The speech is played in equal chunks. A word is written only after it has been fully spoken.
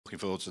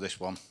looking forward to this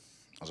one,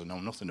 as I know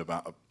nothing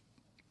about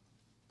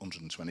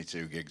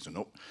 122 gigs and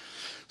up.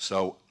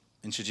 So,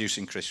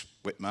 introducing Chris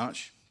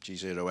Whitmarsh,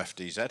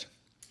 G0FDZ.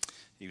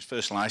 He was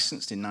first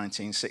licensed in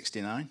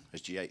 1969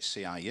 as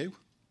GHCIU.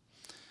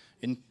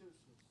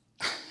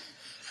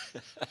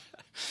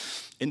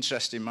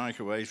 Interest in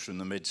microwaves from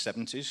the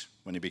mid-70s,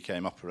 when he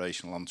became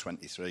operational on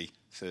 23,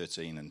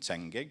 13 and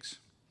 10 gigs.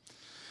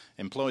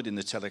 Employed in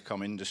the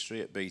telecom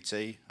industry at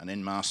BT and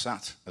in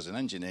Marsat as an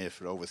engineer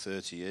for over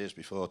 30 years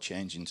before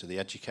changing to the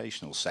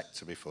educational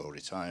sector before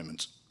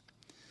retirement.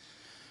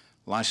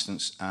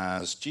 Licensed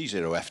as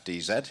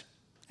G0FDZ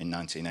in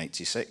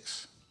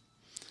 1986.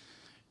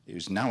 He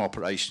is now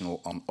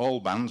operational on all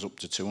bands up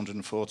to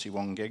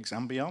 241 gigs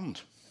and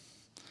beyond.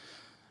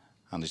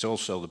 And is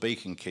also the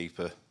beacon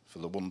keeper for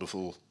the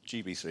wonderful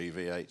GB3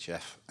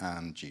 VHF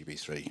and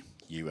GB3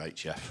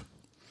 UHF.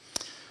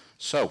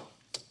 So,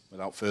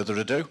 without further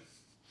ado,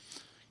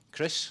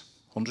 Chris,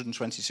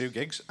 122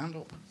 gigs and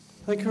up.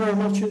 Thank you very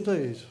much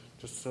indeed.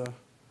 Just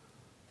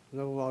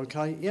all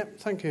okay. Yep,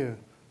 thank you.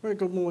 Very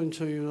good morning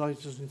to you,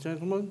 ladies and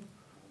gentlemen.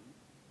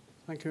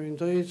 Thank you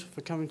indeed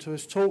for coming to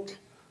this talk.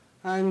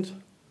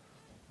 And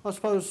I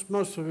suppose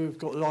most of you have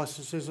got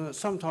licences, and at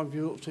some time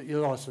you looked at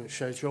your licence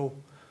schedule.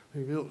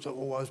 If you looked at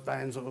all those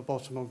bands at the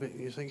bottom of it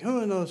and you think,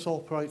 who on earth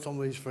operates on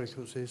these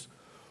frequencies?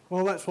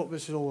 Well, that's what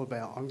this is all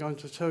about. I'm going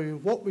to tell you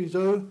what we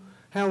do,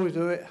 how we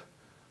do it,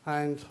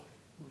 and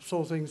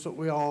sort of things that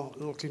we are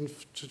looking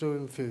to do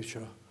in the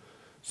future.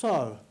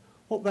 So,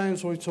 what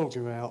bands are we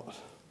talking about?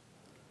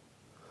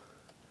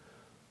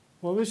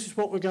 Well, this is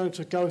what we're going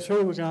to go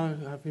through. We're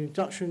going to have an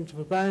introduction to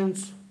the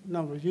bands,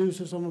 number of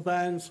users on the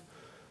bands,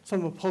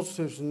 some of the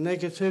positives and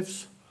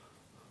negatives,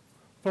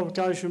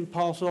 propagation,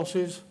 path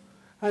losses,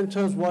 and in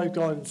terms of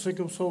waveguide and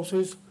signal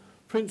sources,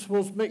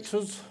 principles,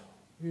 mixers,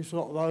 we use a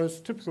lot of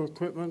those, typical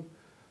equipment.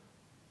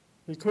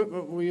 The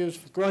equipment we use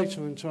for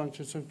greater than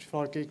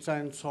 275 gigs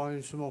and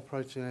signage and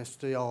operating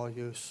SDR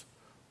use.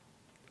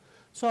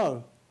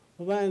 So,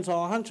 the bands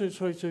are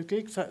 122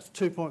 gigs, that's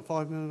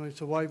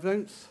 2.5mm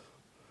wavelength.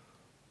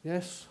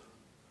 Yes.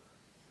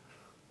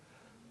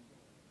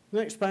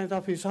 Next band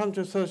up is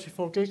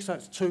 134 gigs,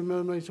 that's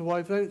 2mm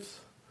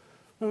wavelength.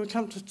 When we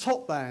come to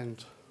top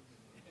band,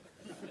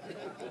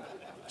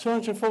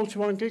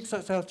 241 gigs,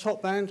 that's our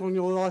top band on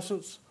your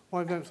licence,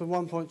 wavelength of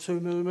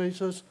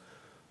 1.2mm.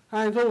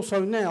 And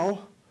also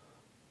now,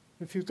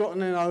 if you've got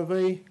an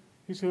NOV,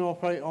 you can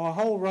operate on a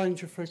whole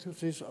range of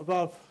frequencies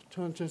above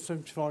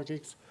 275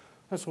 gigs.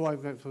 That's a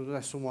wavelength of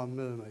less than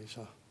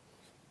 1mm.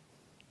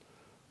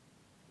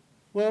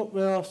 Well,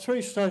 there are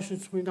 3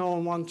 stations we know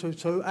on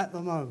 122 at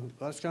the moment.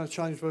 That's going to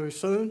change very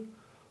soon.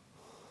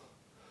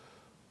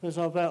 There's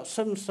about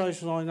 7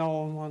 stations I know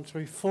on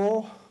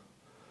 134.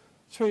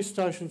 3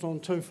 stations on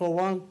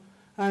 241,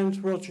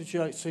 and Roger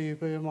GHCUB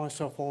and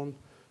myself on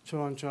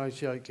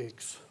 288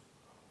 gigs.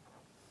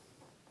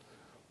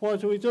 Why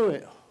do we do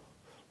it?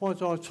 Why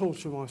do I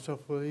torture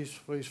myself with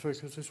these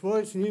frequencies? Well,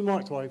 it's new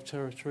microwave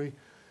territory.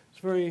 It's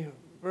very,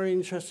 very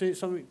interesting.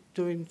 It's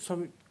doing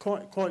something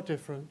quite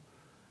different.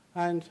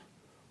 And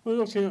we're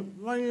looking at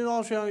mainly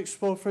largely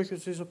unexplored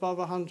frequencies above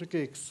 100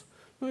 gigs.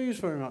 Not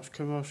used very much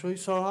commercially,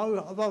 so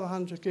above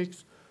 100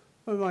 gigs,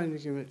 we're mainly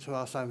giving it to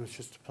us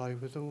amateurs to play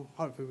with, and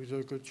hopefully we do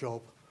a good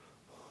job.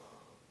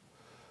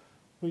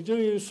 We do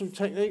use some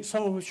techniques,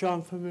 some of which are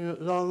unfamiliar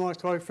at lower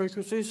microwave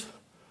frequencies,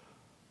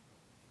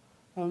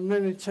 and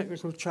many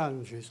technical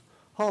challenges.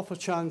 Half the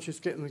challenge is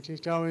getting the gear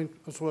going,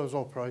 as well as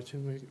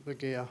operating the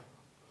gear.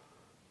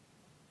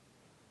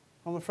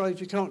 I'm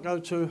afraid you can't go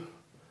to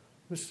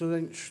Mr.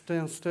 Lynch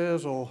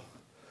downstairs or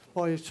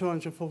buy your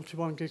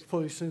 241 gig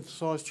fully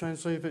synthesised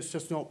transceiver. It's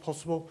just not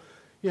possible.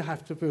 You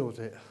have to build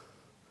it.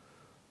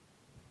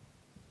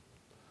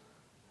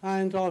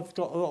 And I've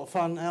got a lot of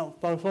fun out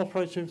of both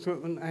operating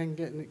equipment and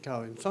getting it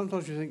going.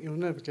 Sometimes you think you'll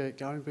never get it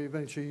going, but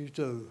eventually you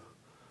do.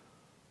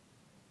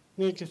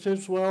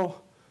 Negatives,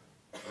 well,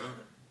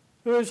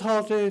 there is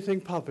hardly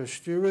anything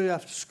published. You really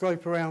have to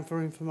scrape around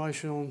for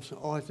information on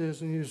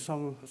ideas and use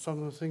some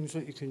of the things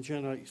that you can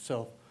generate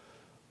yourself.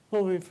 A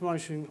lot of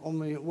information on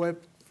the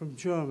web from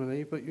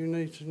Germany, but you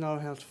need to know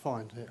how to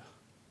find it.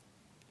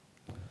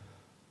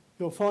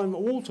 You'll find that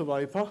water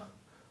vapour,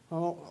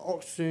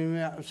 oxygen in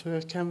the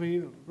atmosphere, can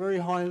be very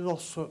high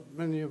loss at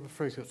many of the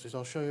frequencies.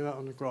 I'll show you that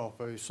on the graph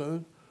very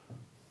soon.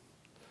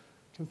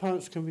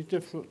 Components can be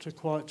difficult to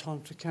quiet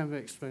times, it can be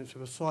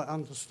expensive, a slight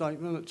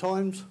understatement at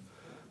times.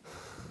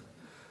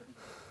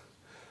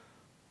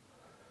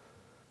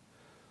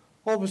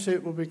 Obviously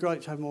it would be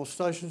great to have more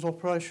stations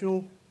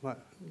operational,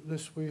 but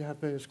this we have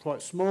here is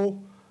quite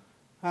small.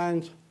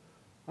 And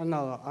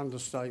another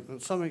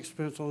understatement, some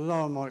experience on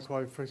lower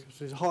microwave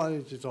frequencies is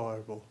highly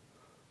desirable.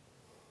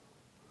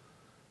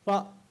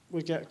 But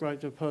we get a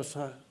great deal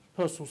of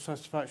personal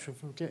satisfaction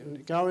from getting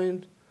it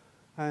going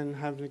and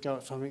having to go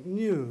at something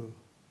new.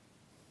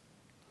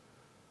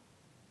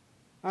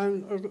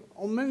 And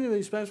on many of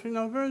these bands, we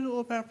know very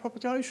little about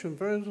propagation,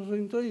 very little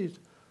indeed.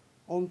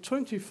 On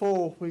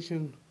 24, we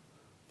can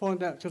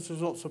find out because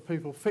there's lots of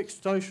people fixed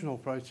station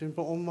operating,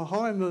 but on the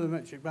high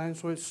millimetric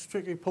bands where it's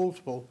strictly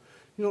portable,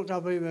 you're not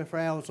going to be there for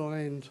hours on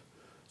end.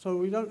 So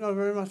we don't know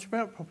very much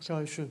about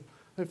propagation.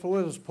 If the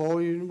weather's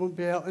poor, you wouldn't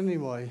be out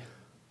anyway.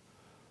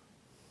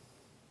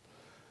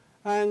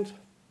 And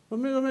the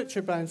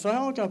millimetric bands, they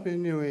are going to be a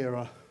new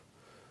era.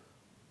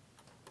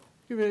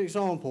 Give you an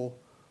example.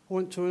 I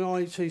went to an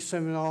IET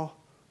seminar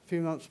a few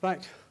months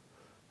back.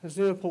 There's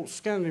an airport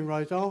scanning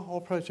radar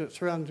operated at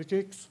 300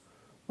 gigs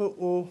that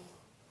will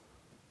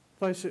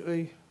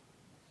basically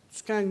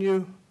scan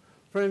you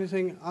for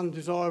anything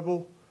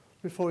undesirable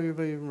before you've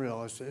even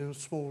realised it in a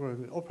small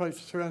room. It operates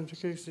at 300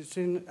 gigs. It's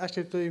in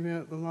academia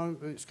at the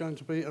moment, but it's going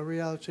to be a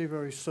reality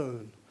very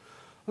soon.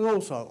 And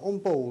also, on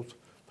board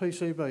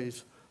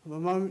PCBs, at the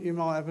moment you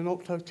might have an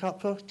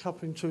optocoupler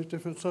coupling two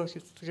different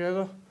circuits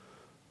together.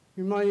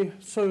 You may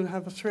soon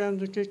have a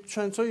 300 gig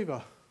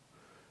transceiver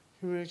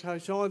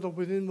communication either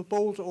within the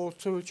board or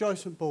to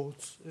adjacent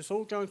boards. It's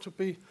all going to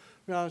be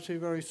reality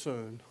very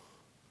soon.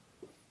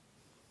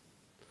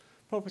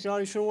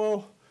 Propagation,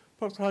 well,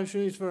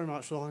 propagation is very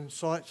much line of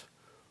sight.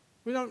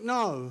 We don't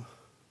know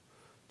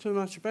too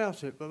much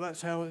about it, but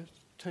that's how it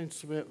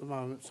tends to be at the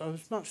moment, so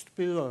there's much to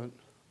be learnt.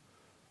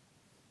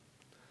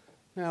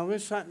 Now,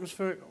 this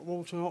atmospheric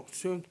water and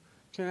oxygen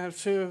can have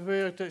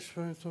severe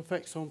detrimental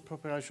effects on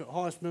propagation at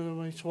highest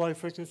millimetre wave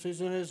frequencies,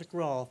 and here's a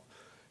graph.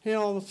 Here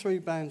are the three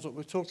bands that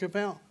we're talking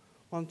about,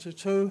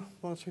 122,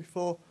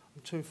 134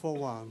 and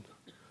 241.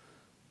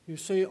 You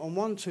see on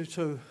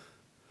 122,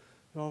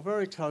 you are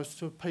very close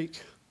to a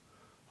peak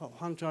of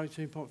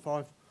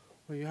 118.5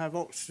 where you have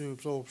oxygen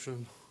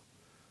absorption.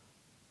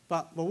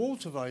 But the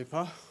water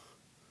vapour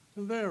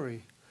can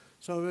vary.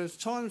 So there's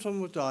times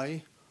on the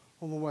day,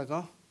 on the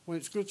weather, when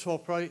it's good to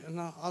operate and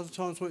other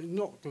times when it's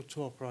not good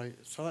to operate.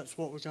 So that's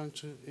what we're going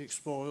to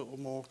explore a little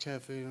more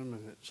carefully in a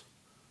minute.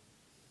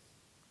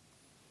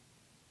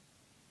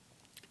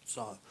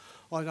 So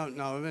I don't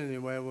know of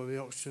anywhere where the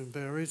oxygen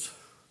varies.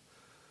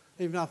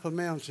 Even up a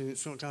mountain,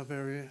 it's not going to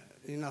vary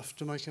enough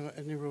to make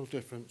any real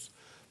difference.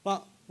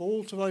 But the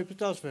water vapour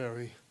does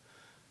vary.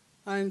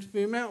 And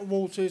the amount of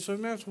water is the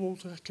amount of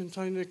water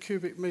contained in a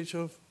cubic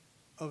metre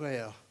of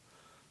air.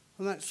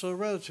 And that's a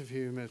relative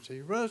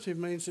humidity. Relative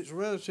means it's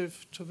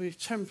relative to the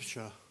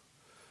temperature.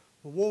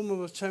 The warmer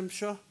the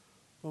temperature,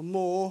 the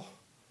more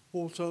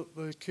water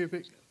the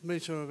cubic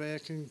metre of air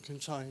can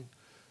contain.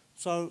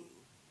 So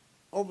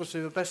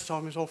obviously the best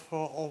time is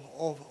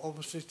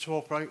obviously to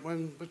operate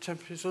when the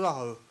temperature is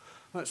low.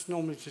 That's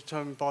normally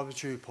determined by the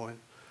dew point.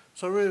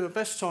 So really the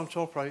best time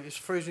to operate is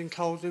freezing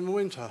cold in the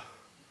winter.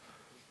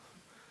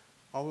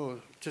 I will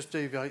just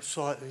deviate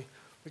slightly.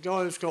 The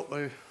guy who's got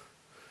the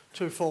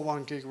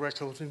 241 gig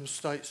record in the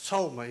States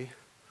told me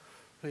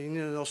that he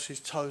nearly lost his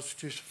toes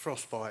due to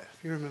frostbite.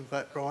 You remember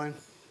that, Brian?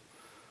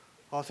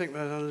 I think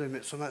there are no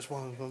limits, and that's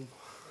one of them.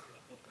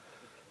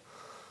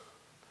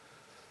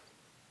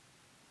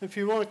 If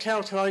you want to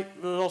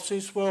calculate the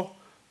losses, well,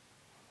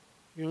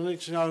 you'll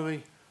need to know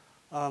the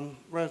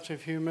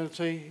relative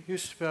humidity. You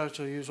used to be able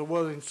to use a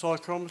whirling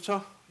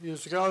psychrometer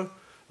years ago,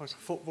 like a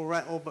football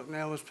rattle, but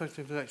now there's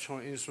plenty of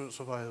electronic instruments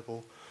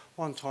available.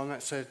 One time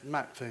that said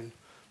Mapfin,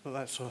 but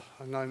that's a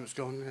name that's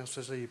gone, now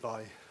says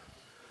eBay.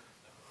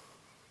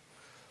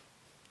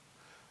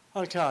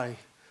 Okay.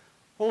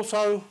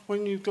 Also,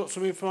 when you've got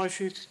some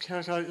information, you can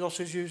calculate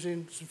losses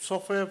using some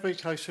software,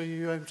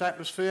 VK3UM's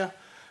Atmosphere,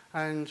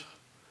 and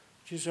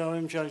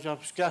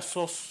GHz gas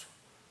loss,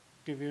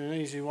 give you an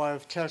easy way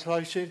of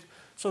calculating.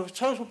 So the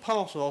total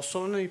path loss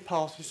on any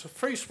path is the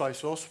free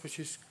space loss, which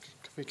can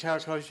be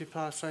calculated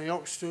plus any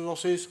oxygen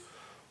losses,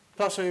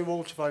 plus any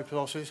water vapour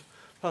losses,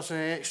 plus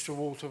any extra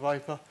water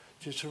vapour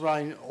due to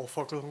rain or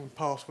fog along the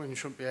path when you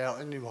shouldn't be out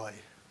anyway.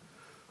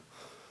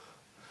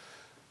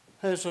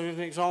 Here's an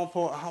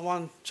example at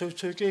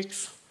 122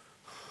 gigs.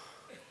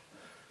 You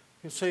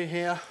can see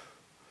here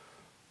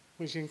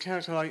we can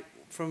calculate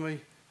from the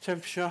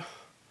temperature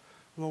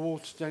and the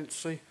water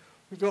density.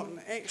 We've got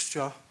an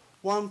extra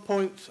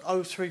 1.034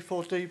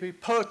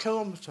 dB per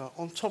kilometre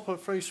on top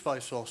of free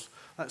space loss.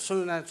 That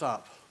soon adds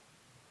up.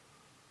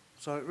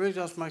 So it really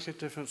does make a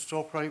difference to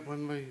operate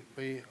when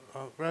the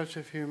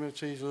relative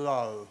humidity is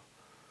low.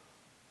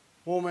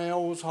 Warm air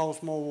always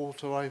holds more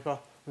water vapour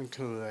than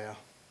cool air.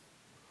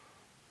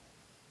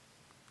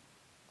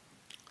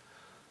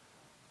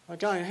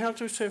 Again, how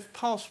do we see if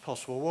paths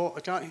possible? Well,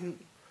 again,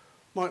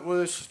 Mike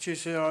Willis,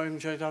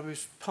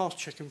 GCRMJW's path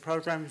checking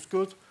program is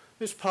good.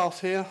 This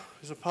path here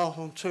is a path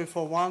on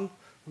 241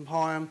 from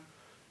Higham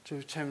to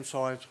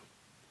Thameside,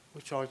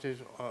 which I did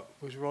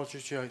with Roger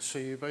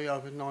GHCUB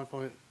over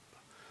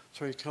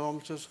 9.3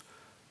 kilometres.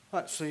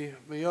 That's the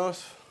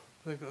Earth,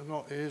 believe it or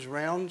not, it is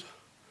round.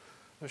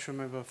 Let's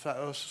remember Flat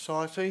Earth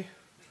Society.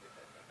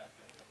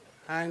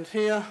 And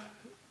here,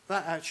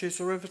 that actually is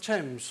the River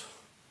Thames.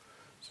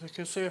 So you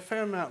can see a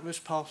fair amount of this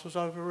path was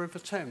over River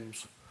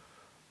Thames.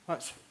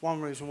 That's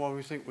one reason why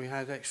we think we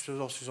had extra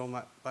losses on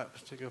that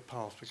particular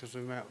path, because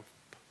of the amount of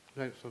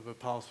length of the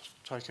path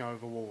taking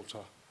over water.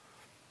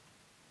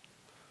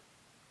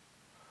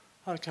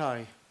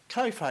 Okay,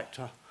 K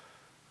factor.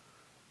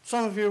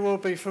 Some of you will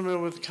be familiar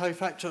with the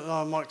K-factor at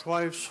lower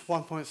microwaves.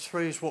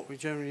 1.3 is what we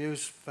generally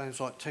use. Bands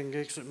like 10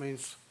 gigs, it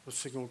means the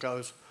signal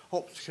goes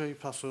optically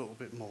plus a little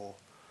bit more.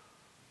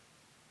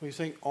 We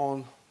think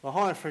on the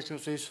higher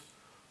frequencies,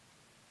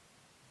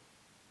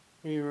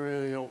 we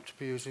really ought to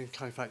be using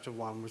K-factor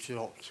 1, which is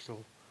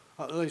optical,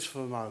 at least for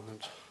the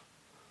moment.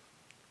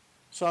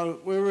 So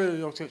we're really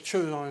looking at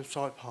true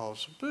line-of-sight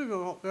paths. Believe it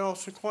or not, there are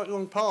some quite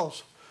long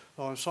paths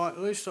line-of-sight,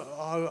 at least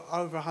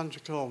over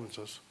 100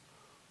 kilometres.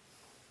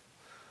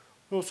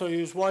 We also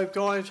use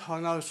waveguide. I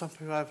know some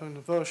people have an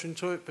aversion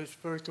to it, but it's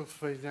very good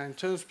for feeding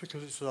antennas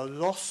because it's low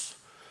loss.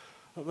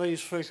 At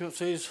these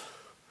frequencies,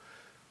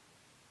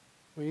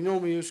 we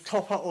normally use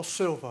copper or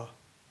silver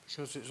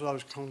because it's low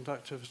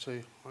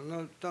conductivity.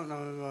 I don't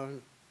know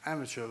an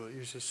amateur that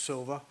uses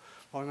silver,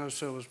 but I know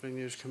silver's been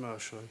used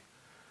commercially.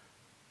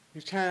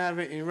 You can have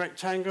it in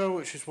rectangle,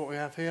 which is what we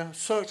have here.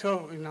 Circular,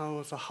 we know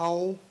as a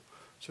hole,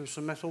 so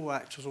some metal will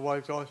act as a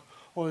waveguide,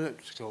 or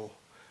elliptical,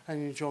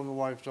 and you join the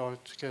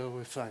waveguide together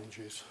with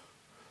flanges.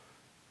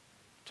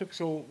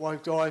 Typical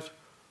waveguide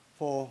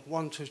for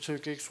 1 to 2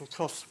 gigs will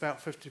cost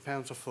about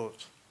 £50 a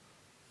foot,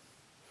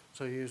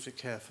 so use it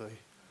carefully.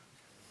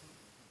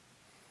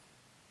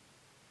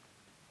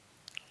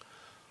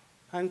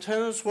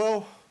 Antennas,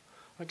 well,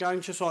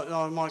 again, just like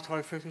lower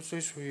microwave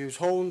frequencies, we use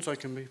horns. They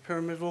can be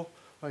pyramidal,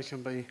 they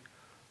can be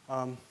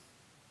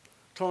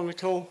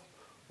conical.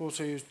 We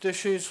also use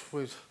dishes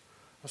with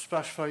a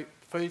splash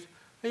feed.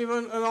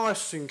 Even an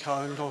icing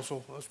cone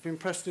nozzle has been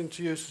pressed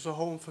into use as a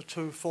horn for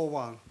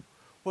 241.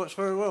 Works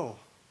very well.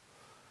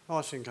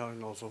 Icing cone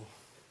nozzle.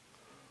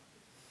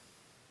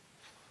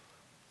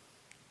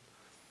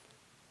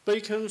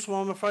 Beacons,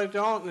 well, I'm afraid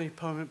there aren't any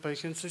permanent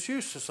beacons. As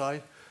used to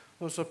say,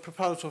 there was a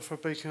proposal for a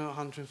beacon at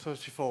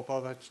 134, but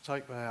I've had to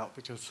take that out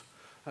because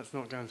that's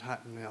not going to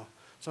happen now.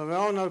 So there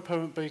are no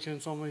permanent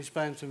beacons on these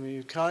bands in the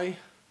UK.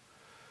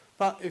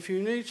 But if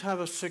you need to have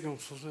a signal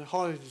source that's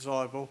highly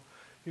desirable,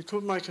 you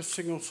could make a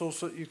signal source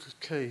that you could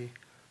key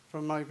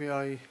from maybe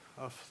a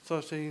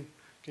 13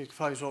 gig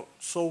phase lock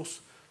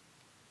source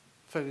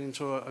fed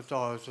into a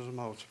diode as a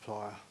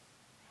multiplier.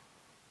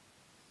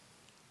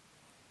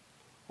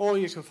 Or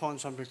you can find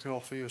somebody who can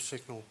offer you a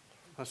signal.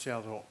 That's the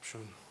other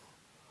option.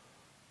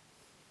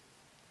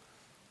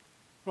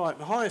 Right,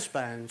 the highest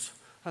bands,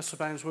 that's the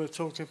bands we're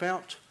talking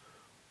about.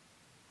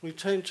 We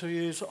tend to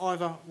use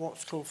either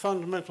what's called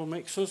fundamental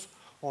mixers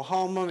or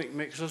harmonic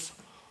mixers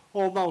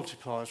or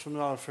multipliers from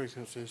lower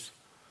frequencies.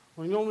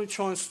 We normally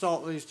try and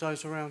start these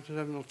days around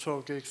 11 or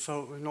 12 gigs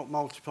so we're not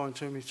multiplying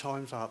too many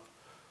times up.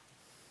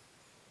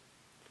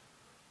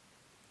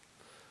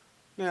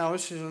 Now,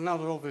 this is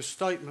another obvious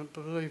statement,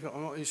 but believe it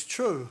or not, it's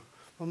true.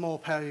 The more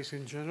power you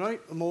can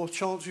generate, the more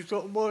chance you've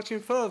got of working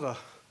further.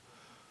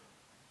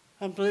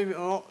 And believe it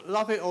or not,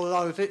 love it or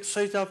loathe it,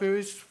 CW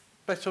is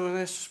better than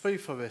SSB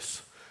for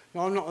this.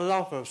 Now, I'm not a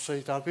lover of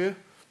CW,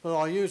 but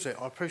I use it.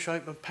 I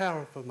appreciate the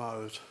power of the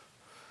mode.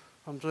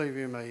 And believe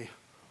you me,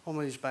 on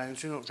these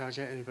bands, you're not going to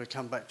get anybody to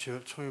come back to you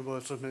at 20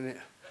 words a minute.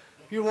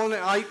 If you want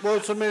it 8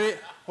 words a minute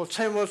or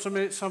 10 words a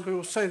minute, somebody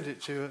will send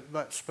it to you at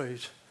that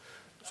speed.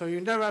 So you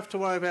never have to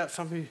worry about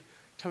somebody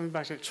coming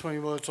back at 20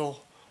 words or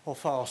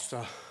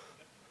faster.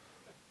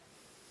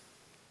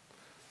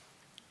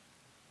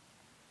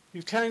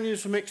 You can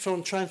use the mixer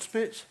on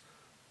transmit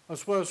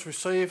as well as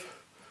receive.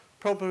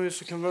 Problem is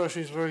the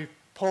conversion is very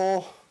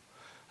poor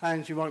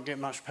and you won't get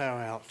much power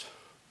out.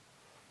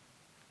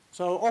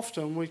 So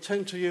often we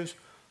tend to use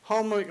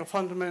harmonic or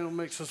fundamental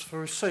mixers for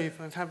receive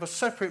and have a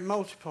separate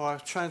multiplier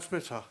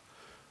transmitter.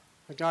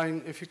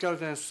 Again, if you go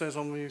downstairs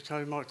on the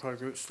UK microwave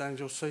group stand,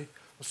 you'll see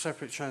a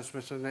separate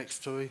transmitter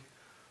next to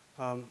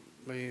the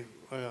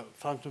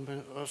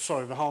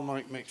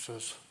harmonic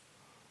mixers.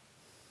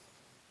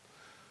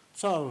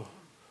 So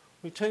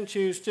we tend to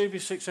use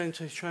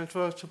DB6NT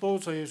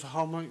transvertibles. I use a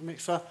harmonic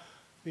mixer.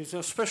 Use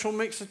a special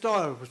mixer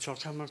diode, which I'll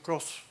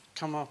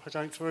come up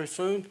against very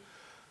soon.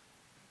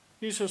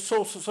 Use a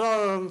source that's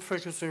lower than the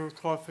frequency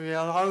required for the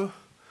LO.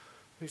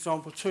 For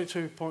example,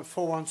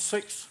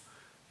 22.416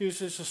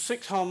 uses a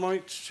 6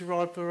 harmonic to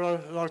derive the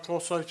local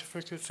oscillator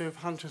frequency of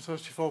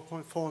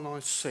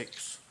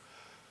 134.496.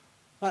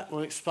 That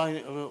will explain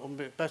it a little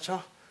bit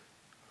better.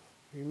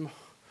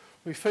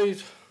 We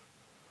feed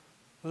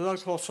the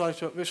local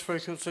oscillator at this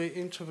frequency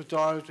into the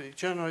diode. It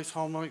generates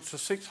harmonics. The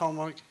 6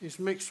 harmonic is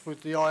mixed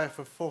with the IF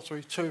of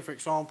 432, for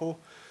example,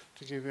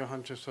 to give you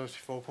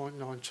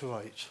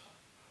 134.928.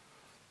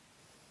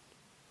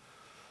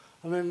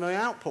 And then the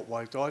output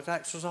waveguide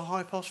acts as a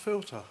high-pass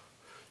filter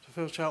to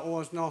filter out all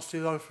those nasty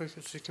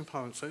low-frequency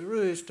components. So it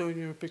really is doing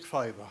you a big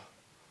favour.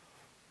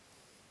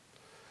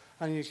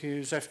 And you can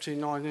use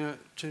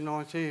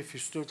FT290 if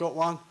you've still got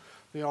one,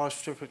 the I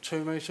strip at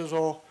 2 metres,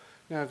 or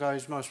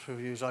nowadays most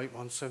people use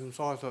 817s,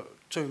 either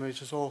 2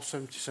 metres or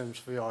 77s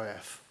for the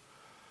IF.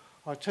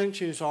 I tend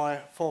to use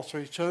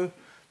I432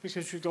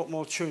 because you've got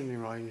more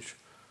tuning range.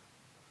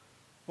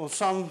 On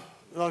some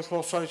local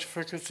oscillator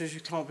frequencies,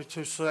 you can't be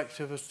too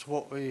selective as to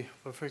what the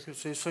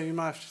frequency is, so you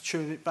may have to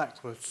tune it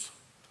backwards.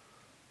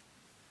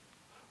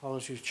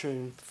 Others you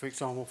tune, for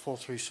example,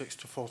 436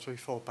 to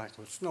 434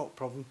 backwards. Not a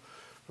problem,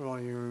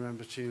 providing you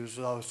remember to use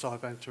the lower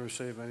sideband to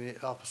receive any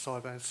upper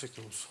sideband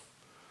signals.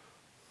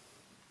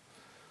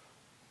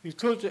 You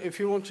could, if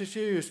you wanted to,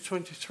 use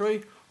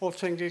 23 or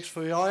 10 gigs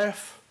for the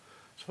IF,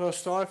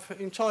 first IF.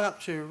 Entirely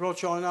up to you.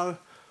 Roger, I know,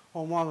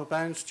 on one of the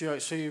bands,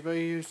 GHz,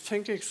 used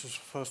 10 gigs as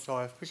first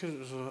IF because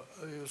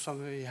it was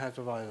something he had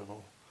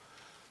available.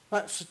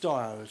 That's the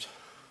diode.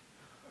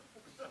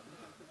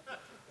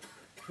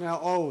 Now, I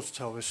always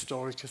tell this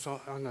story because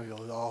I know you'll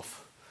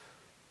laugh.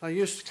 They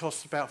used to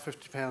cost about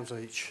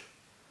 £50 each.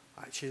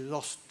 I actually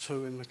lost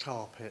 2 in the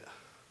carpet.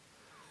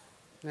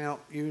 Now,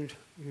 you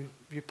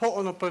put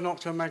on a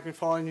binocular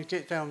magnifier and you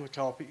get down the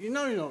carpet. You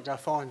know you're not going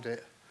to find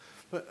it,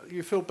 but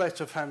you feel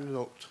better for having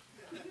looked.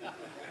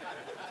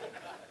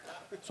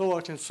 That's all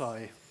I can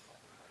say.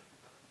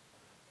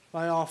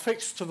 They are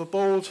fixed to the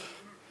board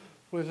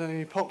with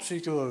an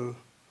epoxy glue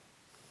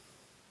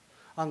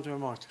under a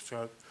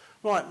microscope.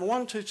 Right, the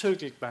 122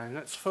 gig band,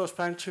 that's the first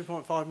band,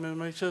 2.5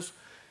 millimetres.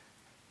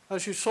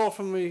 As you saw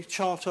from the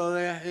chart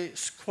earlier,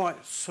 it's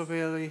quite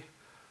severely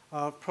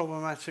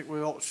problematic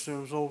with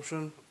oxygen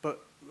absorption,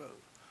 but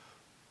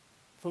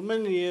for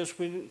many years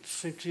we didn't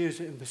seem to use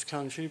it in this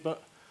country,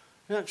 but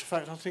in actual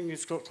fact I think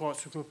it's got quite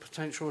some good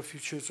potential if you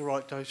choose the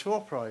right day to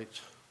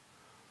operate.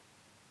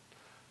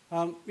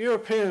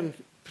 European,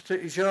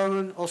 particularly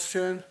German,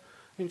 Austrian,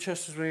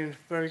 interest has been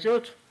very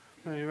good,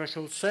 many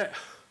records set.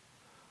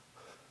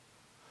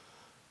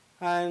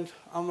 And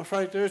I'm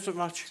afraid there isn't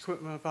much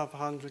equipment above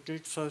 100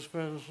 gigs, so there's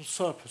very little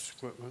surplus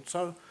equipment.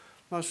 So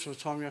most of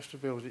the time you have to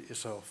build it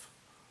yourself.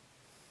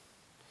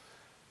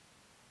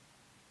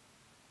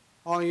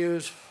 I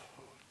use,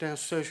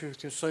 downstairs you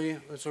can see,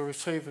 there's a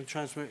receive and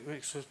transmit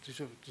mixer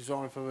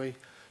designed for the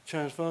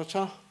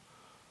transverter.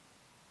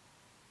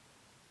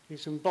 You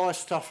can buy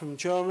stuff from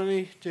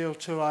Germany,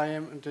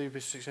 DL2AM and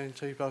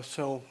DB6NT both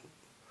sell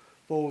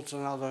boards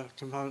and other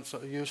components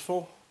that are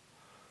useful.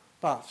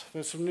 But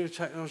there's some new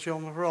technology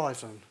on the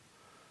horizon.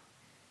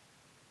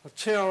 A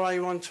TRA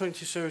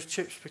 120 series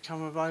chips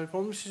become available,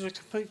 and this is a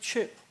complete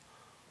chip.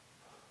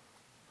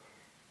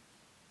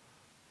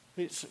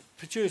 It's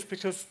produced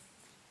because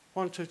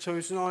 122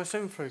 is an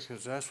ISM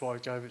frequency, that's why I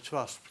gave it to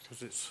us,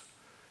 because it's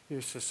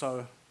useless,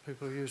 so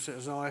people use it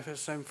as an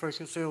IFSM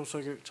frequency, also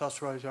give it to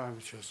us radio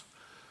amateurs.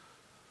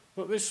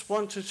 But this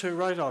 122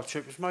 radar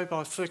chip is made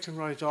by Silicon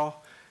Radar.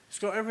 It's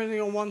got everything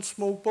on one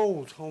small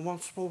board, on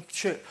one small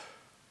chip.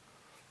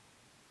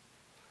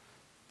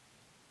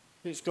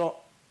 It's got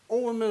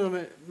all the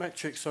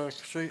millimetric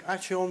circuitry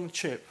actually on the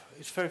chip.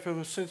 It's very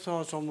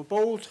synthesized on the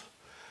board,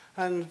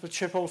 and the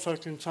chip also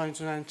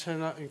contains an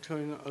antenna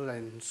including a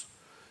lens.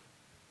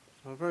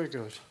 So very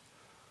good.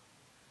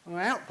 And the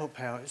output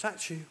power is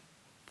actually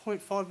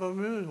 0.5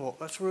 milliwatt.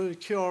 That's really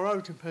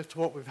QRO compared to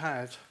what we've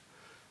had.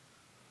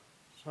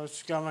 So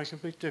it's going to make a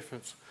big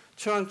difference.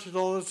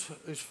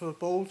 $200 is for the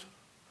board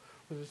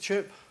with the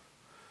chip.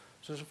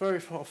 So it's very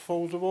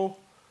affordable.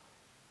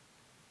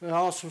 There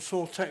are some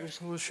small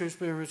technical issues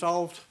being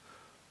resolved.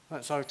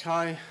 That's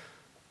okay.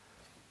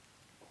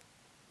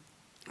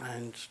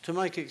 And to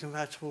make it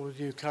compatible with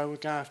UK, we're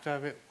going to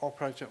have it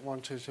operate at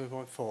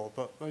 122.4,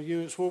 but the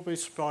units will be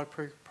supplied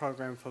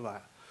pre-programmed for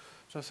that.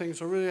 So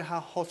things are really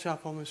hot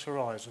up on this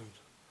horizon.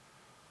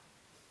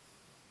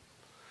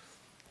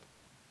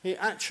 It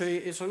actually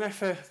is an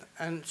FF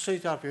and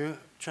CW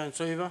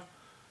transceiver.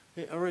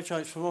 It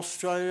originates from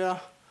Australia,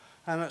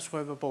 and that's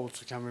where the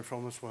boards are coming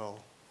from as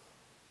well.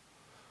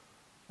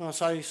 When I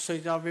say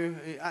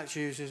CW, it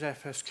actually uses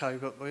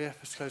FSK, but the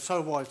FSK is so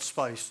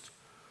wide-spaced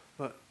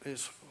that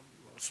it's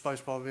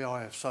spaced by the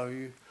IF, so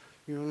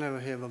you'll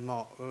never hear the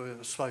mark, the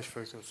space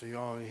frequency, you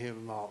only hear the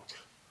mark.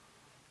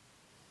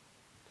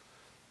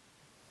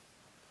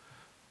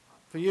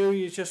 For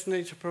you just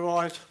need to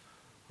provide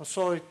a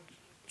solid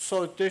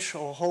dish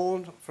or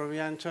horn for the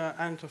antenna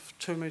and a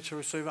 2-metre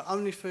receiver,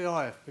 only for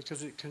the IF,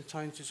 because it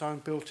contains its own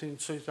built-in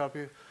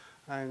CW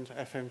and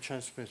FM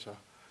transmitter.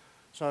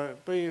 So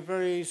it'd be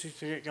very easy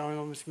to get going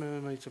on this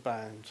millimetre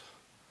band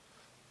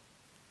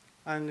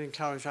and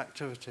encourage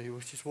activity,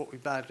 which is what we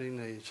badly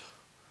need.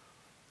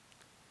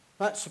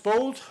 That's the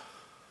board.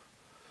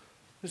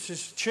 This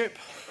is the chip,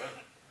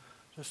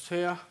 just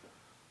here.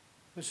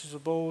 This is the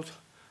board,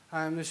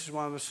 and this is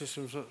one of the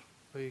systems that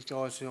the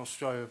guys in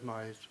Australia have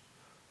made.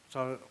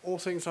 So all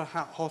things are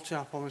hotting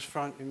up on this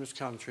front in this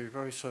country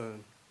very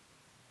soon.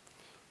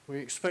 We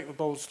expect the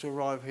boards to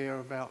arrive here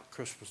about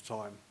Christmas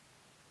time.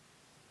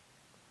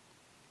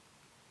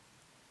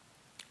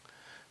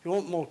 If you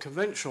want more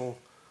conventional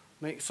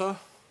mixer,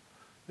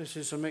 this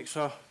is a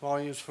mixer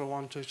I use for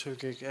 122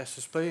 gig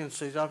SSB and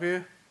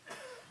CW.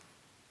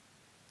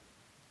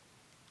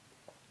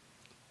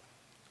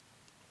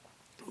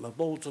 The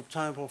board's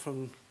obtainable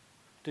from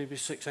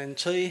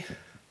DB6NT,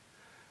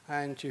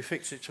 and you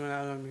fix it to an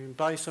aluminium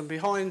base, and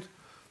behind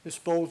this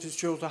board is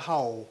drilled a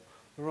hole,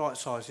 the right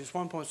size. It's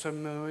 1.7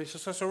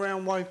 millimetres, that's a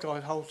round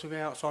waveguide hole to the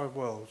outside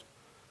world.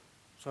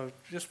 So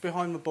just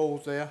behind the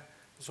board there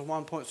is a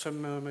 1.7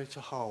 millimetre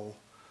hole.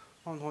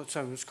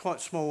 1.7 is quite a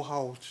small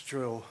hole to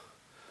drill.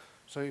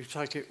 So you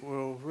take it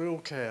with real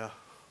care.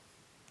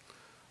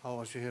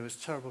 Otherwise you hear this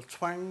terrible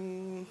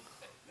twang,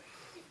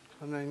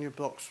 and then your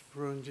block's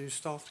ruined, you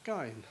start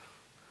again.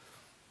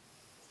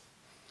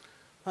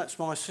 That's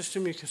my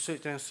system. You can see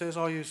it downstairs.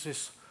 I use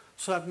this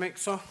slab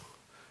mixer,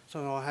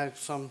 so I had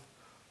some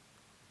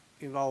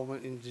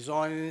involvement in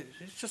designing it.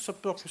 It's just a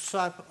block of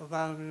slab of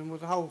aluminium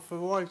with a hole for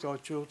the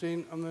waveguide drilled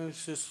in, and then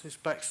it's just this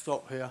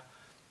backstop here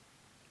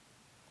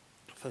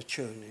for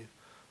tuning.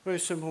 Very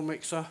simple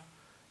mixer,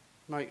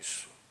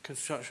 makes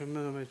construction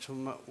millimetre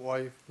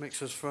wave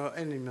mixers for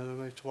any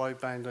millimetre wave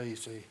band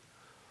easy.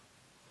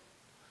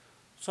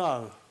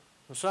 So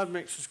the slab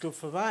mixer is good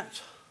for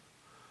that.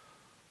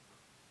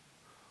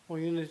 All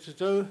you need to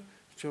do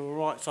is drill the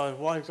right side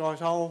waveguide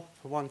hole.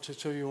 For 1 to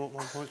 2 you want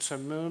 1.7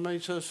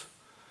 millimetres,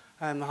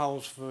 and the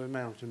holes for the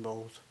mounting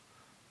board.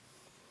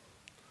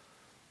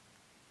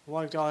 The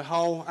waveguide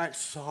hole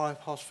acts as a high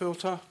pass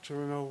filter to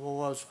remove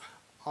all those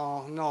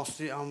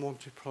nasty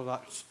unwanted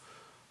products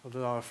of the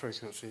lower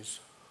frequencies.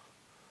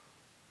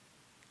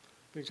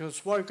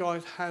 Because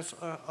waveguide has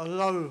a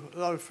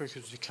low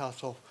frequency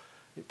cut off,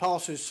 it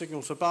passes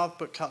signals above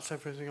but cuts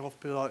everything off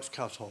below its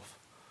cut off.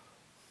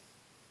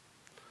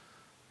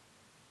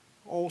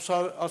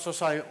 Also, as I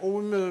say,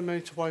 all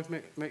millimetre wave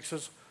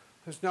mixers,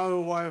 there's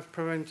no way of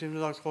preventing the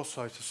local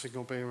oscillator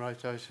signal being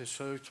radiated,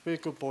 so to be a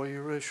good boy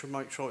you really should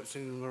make sure it's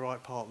in the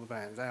right part of the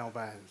band, our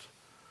band.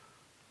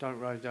 Don't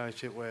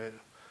radiate it where it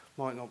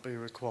might not be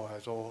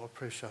required or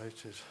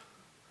appreciated.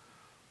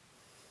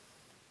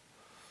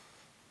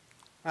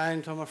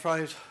 And I'm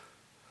afraid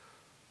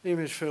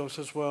image fields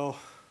as well,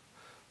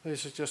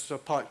 this is just a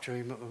pipe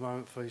dream at the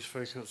moment for these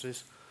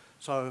frequencies,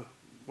 so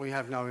we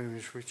have no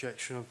image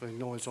rejection of the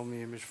noise on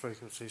the image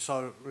frequency,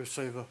 so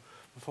receiver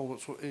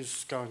performance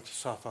is going to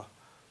suffer,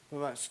 but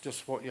that's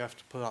just what you have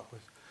to put up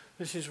with.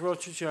 This is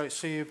Roger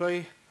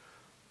GHCUB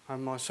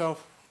and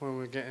myself when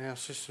we're getting our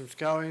systems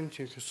going,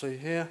 you can see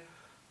here,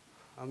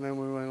 and then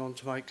we went on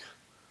to make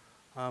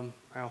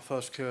our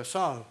first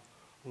QSO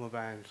on the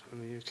band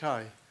in the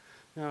UK.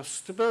 Now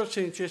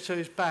stability in jitter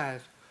is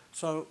bad,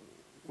 so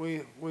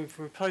we've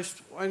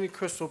replaced any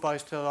crystal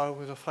based LO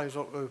with a phase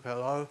lock loop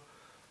LO,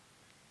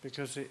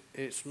 because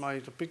it's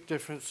made a big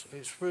difference.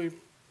 It's really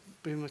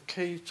been the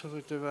key to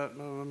the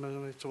development of the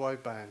millimetre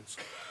wave bands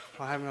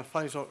by having a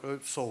phase lock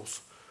loop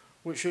source,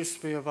 which used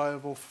to be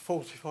available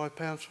for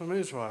 £45 from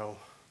Israel.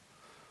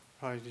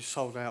 He's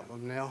sold out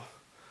them now,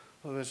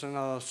 but there's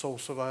another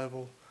source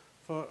available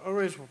for a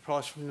reasonable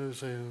price from New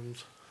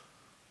Zealand.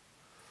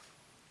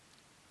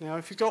 Now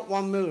if you've got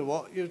 1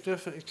 milliwatt, you're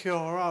definitely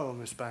QRO on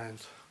this band.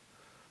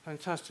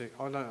 Fantastic.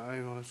 I don't know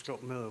anyone who's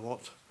got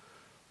milliwatt.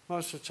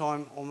 Most of the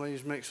time on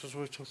these mixers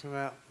we're talking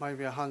about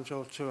maybe 100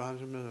 or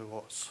 200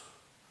 milliwatts.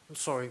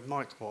 Sorry,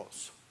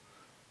 microwatts.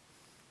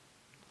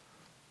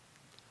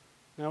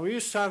 Now we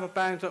used to have a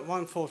band at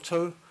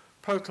 142.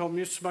 Procom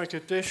used to make a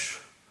dish.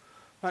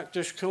 That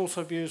dish can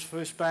also be used for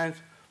this band,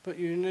 but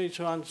you need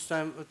to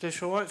understand that the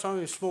dish, although it's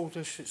only a small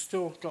dish, it's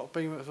still got a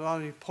beam of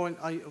only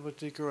 0.8 of a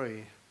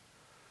degree.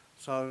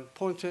 So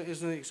pointing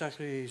isn't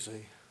exactly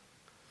easy.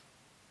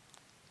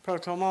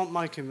 Procom aren't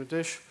making the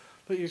dish,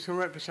 but you can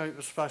replicate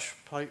the splash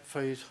plate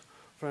feed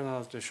for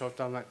another dish. I've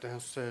done that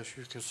downstairs,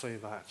 you can see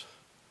that.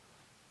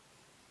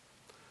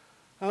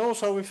 And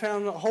also we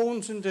found that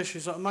horns and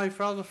dishes that are made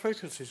for other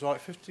frequencies, like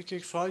 50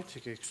 gigs or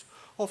 80 gigs,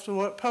 often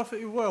work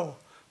perfectly well,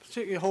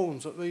 particularly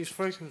horns at these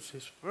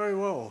frequencies, very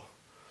well.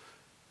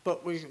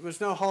 But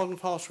there's no hard and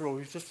fast rule,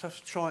 you just have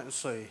to try it and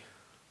see.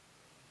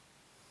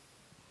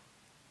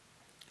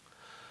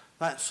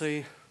 That's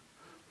the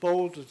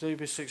board, the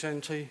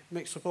DB6NT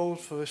mixer board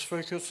for this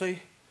frequency.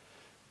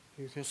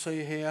 You can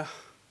see here,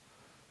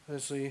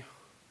 there's the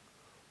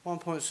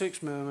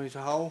 1.6mm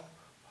hole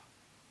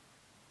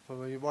for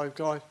the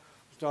waveguide.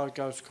 The diode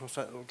goes across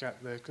that little gap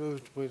there,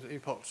 glued with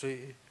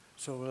epoxy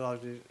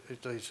silver-loaded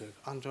adhesive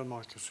under a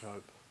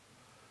microscope.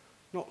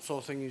 Not the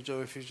sort of thing you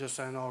do if you just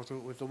had an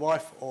argument with the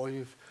wife or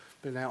you've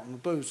been out on the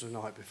booze the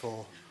night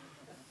before.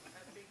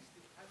 How big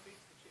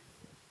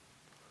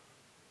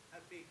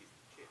is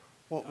the chip?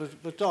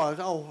 What, the diode?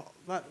 Oh,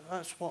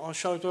 that's what I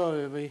showed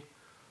earlier.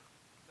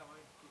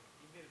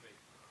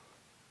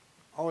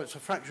 Oh, it's a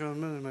fraction of a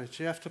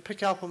millimetre. You have to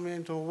pick up on the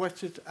end of a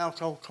wetted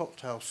alcohol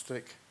cocktail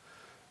stick,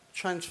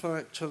 transfer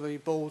it to the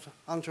board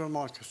under a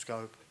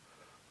microscope.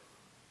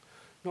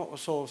 Not the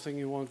sort of thing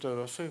you want to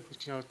do. I'll see if we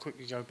can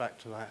quickly go back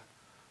to that.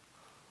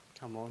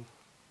 Come on.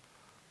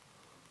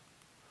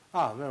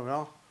 Ah, there we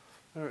are.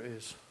 There it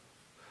is.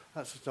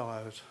 That's a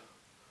diode.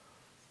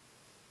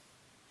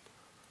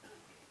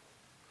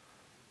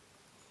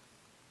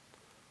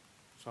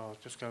 So I'll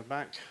just go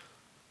back.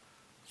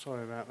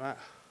 Sorry about that.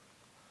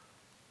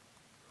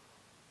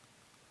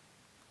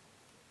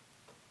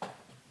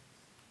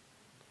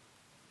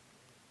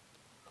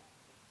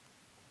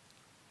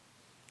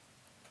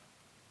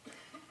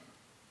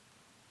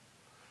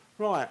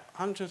 Right,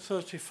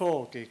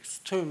 134 gigs,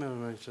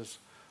 2mm.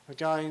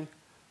 Again,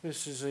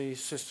 this is the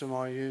system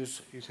I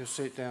use. You can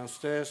see it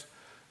downstairs.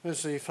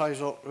 This is the phase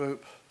lock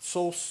loop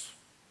source,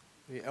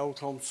 the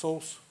LCOM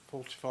source,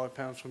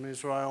 £45 from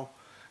Israel.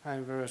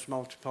 and various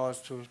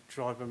multipliers to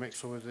drive the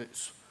mixer with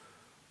its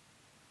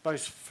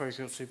base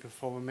frequency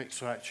before the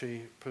mixer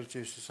actually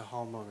produces the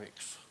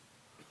harmonics.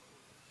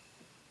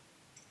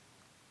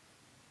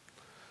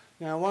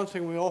 Now, one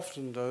thing we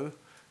often do,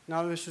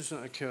 no, this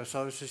isn't a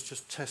QSO, this is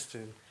just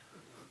testing.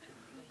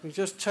 We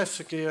just test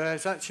the gear,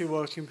 it's actually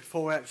working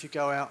before we actually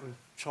go out and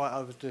try it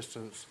over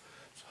distance.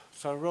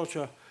 So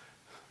Roger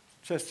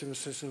testing the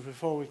system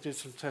before we did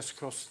some tests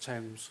across the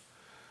Thames.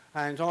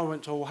 And I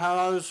went to All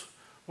Hallows,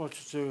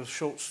 wanted to do a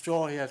short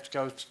straw. He had to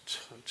go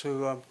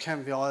to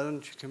Canvey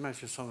Island. You can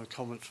imagine some of the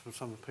comments from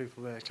some of the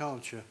people there,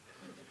 can't you?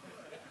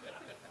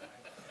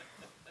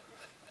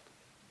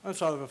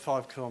 That's over a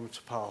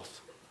 5-kilometre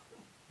path.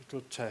 A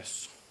good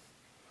test.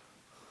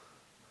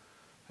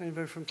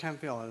 Anybody from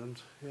Canvey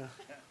Island? Yeah.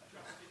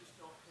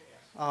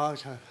 Oh,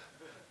 okay.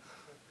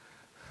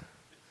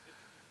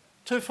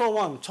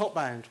 241, top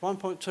band,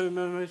 1.2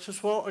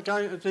 millimetres. Well,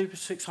 again, a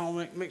DB6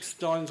 harmonic mixed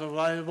dynes are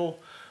available,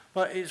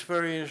 but it's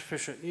very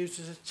inefficient. It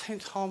uses a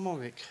 10th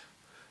harmonic,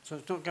 so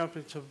it's not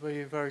going to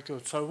be very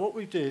good. So what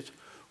we did,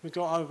 we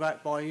got over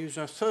that by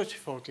using a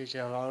 34 gig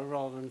LO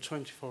rather than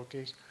 24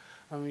 gig,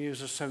 and we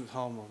used a 7th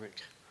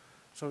harmonic.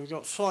 So we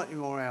got slightly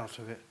more out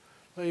of it.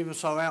 But even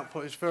so,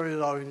 output is very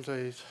low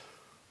indeed.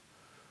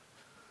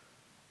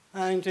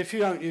 And if you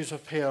don't use a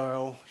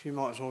PRL, you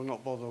might as well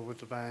not bother with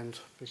the band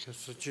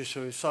because the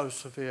jitter is so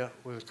severe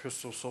with a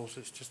crystal source,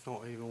 it's just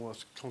not even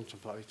worth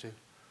contemplating.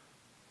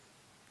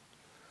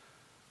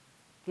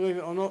 Believe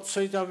it or not,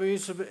 CW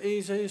is the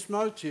easiest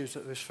mode to use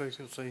at this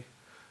frequency.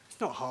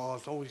 It's not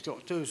hard, all you've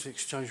got to do is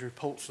exchange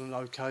reports and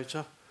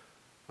locator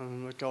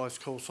and the guy's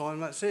call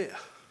sign, that's it.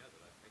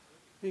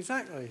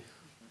 Exactly.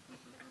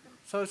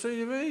 So it's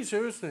even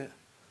easier, isn't it?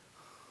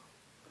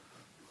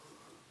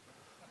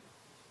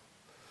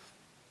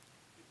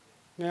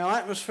 Now,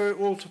 atmospheric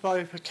water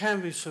vapour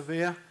can be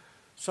severe,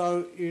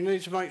 so you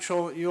need to make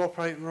sure that you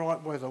operate in the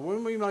right weather.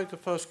 When we made the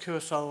first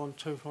QSO on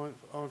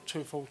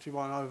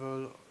 241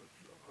 over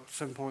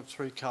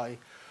 7.3K,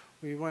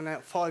 we went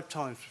out 5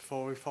 times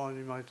before we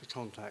finally made the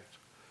contact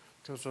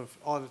because of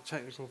either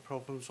technical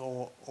problems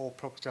or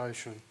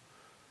propagation.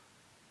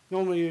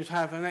 Normally you'd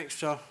have an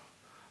extra,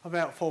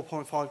 about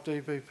 4.5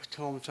 dB per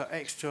kilometre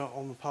extra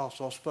on the path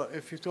loss, but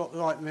if you've got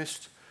light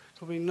mist,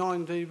 could be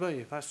 9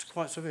 dB. That's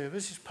quite severe.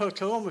 This is per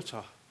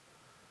kilometre.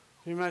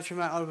 Can you imagine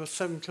that over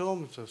 7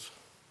 kilometres?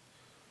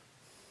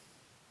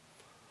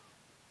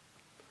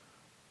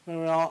 There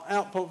we are.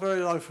 Output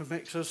very low for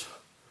mixers,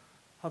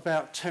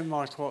 about 10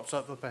 microwatts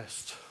at the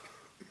best.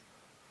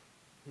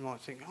 You might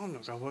think, I'm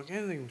not going to work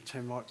anything with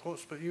 10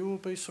 microwatts, but you will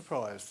be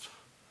surprised.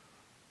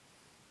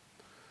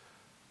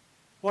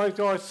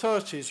 Waveguide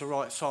 30 is the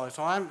right size.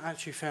 I haven't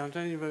actually found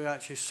anybody who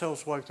actually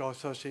sells Waveguide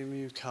 30 in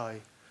the UK.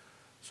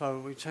 So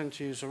we tend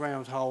to use a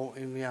round hole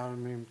in the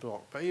aluminium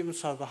block. But even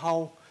so, the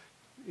hole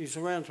is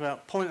around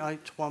about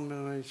 0.8 to 1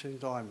 millimetre in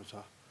diameter.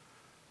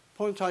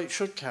 0.8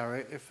 should carry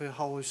it if the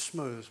hole is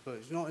smooth, but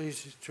it's not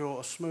easy to draw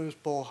a smooth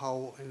bore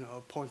hole in a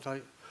 0.8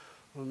 of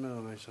a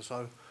millimetre.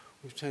 So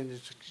we've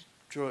tended to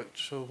draw it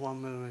to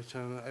 1 millimetre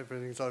and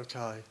everything's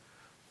okay.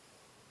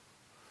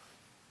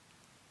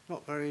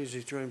 Not very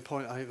easy drawing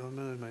 0.8 of a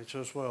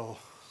millimetre as well.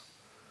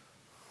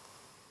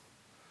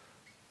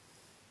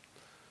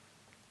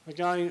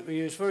 Again, we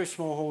use very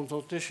small horns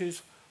or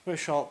dishes, very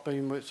sharp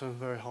beam widths and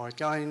very high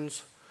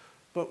gains,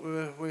 but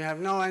we have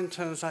no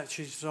antennas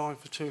actually designed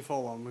for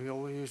 241. We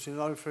are using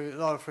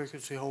lower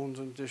frequency horns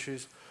and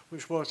dishes,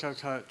 which work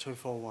okay at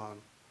 241.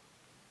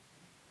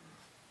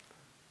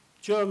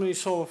 Germany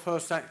saw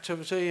first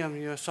activity, and the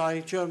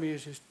USA. Germany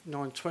uses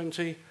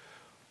 920,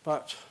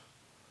 but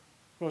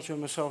Roger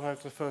and myself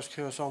had the first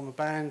QS on the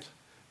band,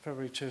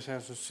 February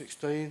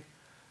 2016,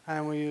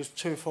 and we used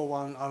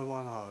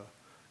 241010.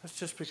 That's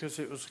just because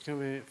it was a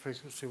convenient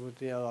frequency with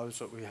the LOs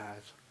that we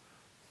had.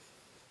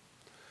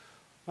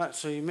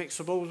 That's the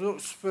mixer board. It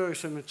looks very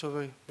similar to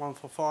the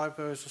 145.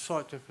 There is a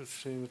slight difference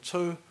between the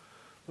two,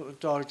 but the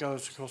die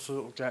goes across a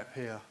little gap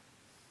here.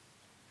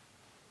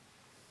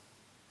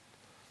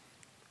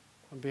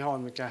 And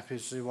behind the gap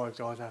is the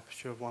waveguide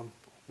aperture of 1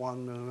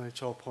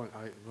 millimetre or 0.8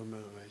 of a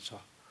millimetre.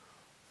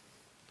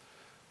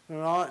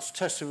 Alright, it's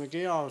testing the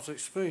gear. I was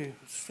extremely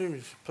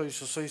pleased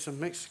to see some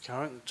mixer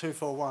current at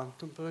 241.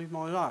 Couldn't believe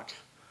my luck.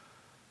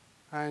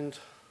 And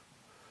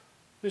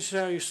this is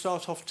how you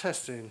start off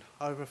testing,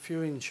 over a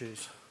few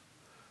inches.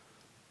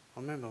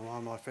 I remember one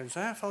of my friends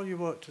said, how far you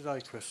work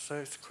today, Chris? So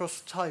it's across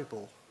the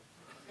table.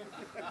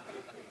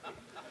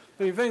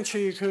 But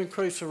eventually you can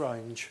increase the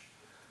range.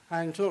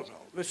 And look,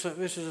 this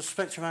is a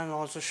spectrum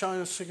analyzer showing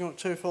a signal at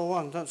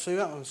 241. Don't see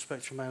that on a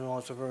spectrum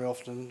analyzer very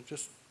often.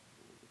 Just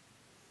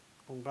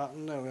one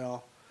button, there we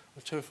are.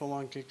 A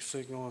 241 gig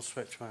signal on a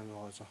spectrum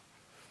analyzer.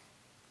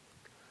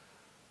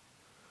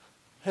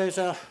 Here's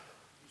a...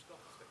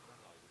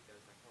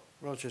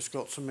 Roger's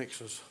got some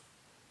mixers.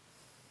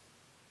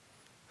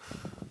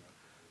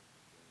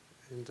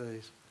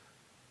 Indeed.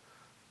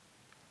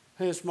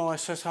 Here's my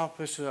setup.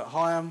 This is at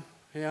Higham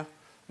here.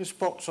 This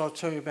box, I'll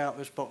tell you about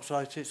this box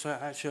later. It's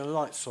actually a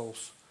light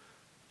source.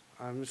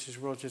 This is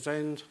Roger's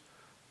end.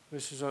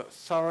 This is at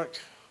Thurrock.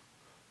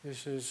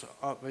 This is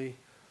up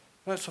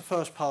that's the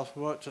first path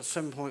we worked at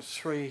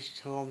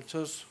 7.3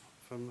 kilometres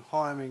from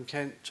Higham in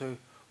Kent to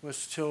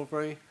West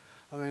Tilbury,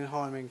 and then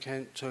Higham in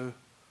Kent to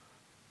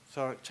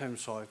Thurrock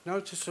Thameside.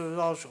 Notice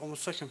on the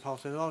second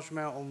path, a large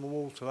amount on the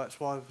water. That's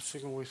why the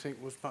signal we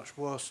think was much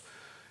worse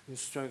in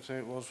strength than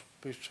it was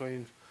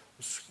between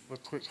the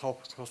quick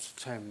hop across the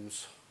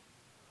Thames.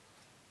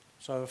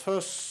 So the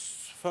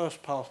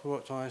first path we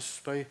worked on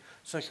SSB,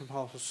 second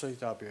path was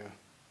CW.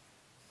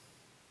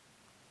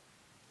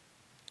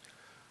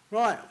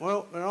 Right,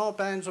 well, there are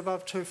bands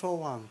above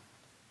 241.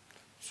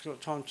 Just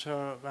got time to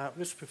tell about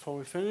this before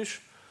we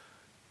finish.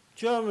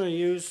 Germany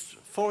used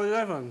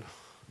 411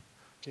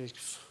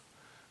 gigs,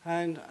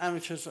 and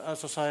amateurs,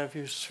 as I say, have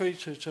used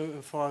 322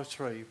 and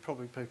 403.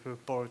 Probably people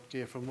have borrowed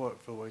gear from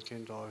work for the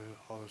weekend, I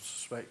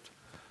suspect.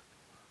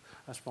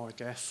 That's my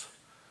guess.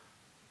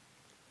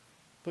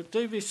 But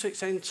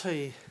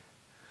DB6NT,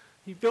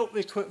 he built the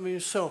equipment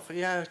himself.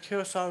 He had a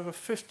QSO over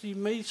 50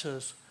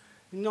 metres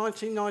in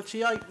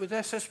 1998 with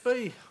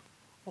SSB.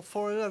 Or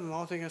 411,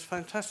 I think that's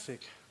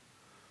fantastic.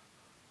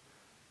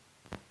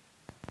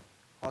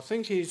 I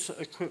think his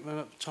equipment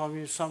at the time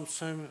used some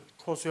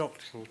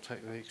quasi-optical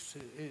techniques.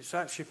 It's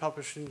actually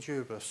published in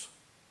Jubus.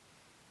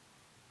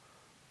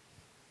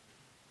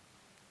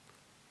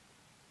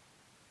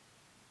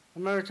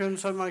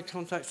 Americans have made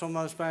contacts on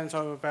those bands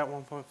over about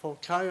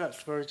 1.4K,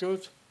 that's very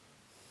good.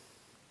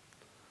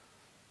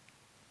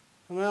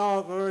 And they are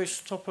at the very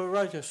top of the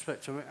radio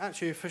spectrum. It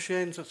actually officially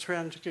ends at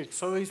 300 gigs.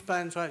 So these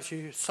bands are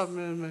actually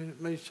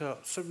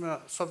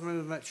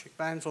submillimetric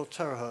bands or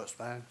terahertz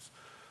bands.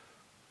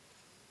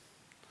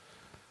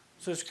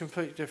 So there's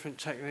completely different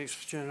techniques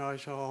for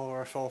generator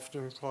or RF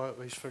often require at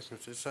these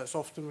frequencies. That's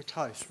often the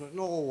case, but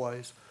not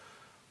always.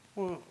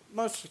 Well,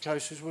 most of the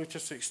cases we're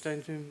just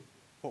extending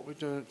what we're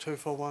doing at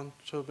 241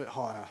 to a bit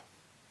higher.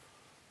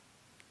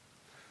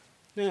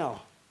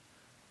 Now,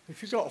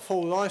 if you've got a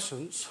full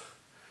license,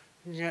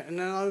 you can get an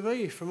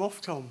NOV from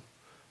Ofcom.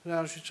 It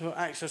allows you to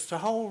access the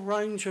whole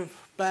range of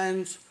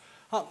bands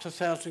up to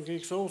 1,000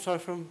 gigs, also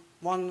from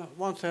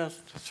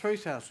 1,000 to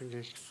 3,000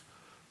 gigs.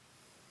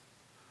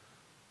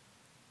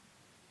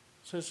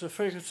 So the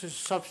frequencies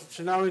subject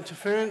to no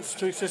interference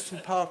to existing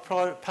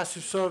private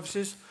passive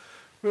services.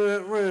 We're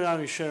really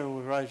only sharing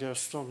with radio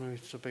astronomy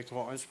to big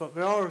lines, but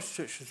there are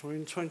restrictions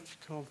within 20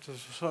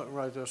 kilometres of certain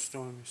radio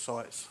astronomy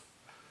sites.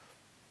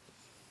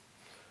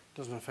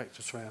 Doesn't affect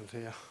us around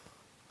here.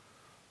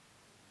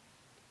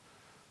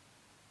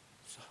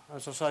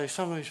 As I say,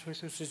 some of these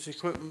frequencies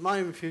equipment may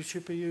in the future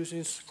be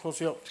using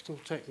quasi-optical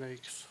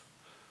techniques.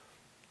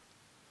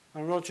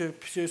 And Roger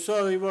produced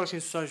early working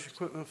station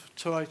equipment for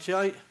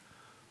 288.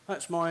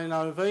 That's my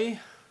NOV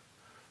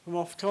from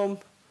Ofcom. You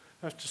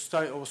have to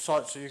state all the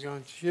sites that you're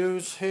going to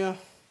use here.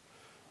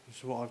 This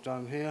is what I've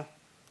done here.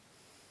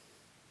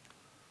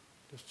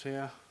 Just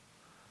here.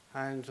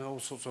 And all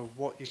sorts of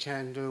what you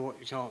can do, what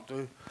you can't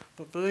do.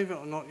 But believe it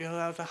or not, you're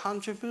allowed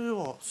 100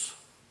 milliwatts.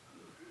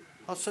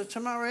 I said to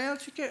Murray, how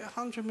did you get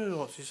 100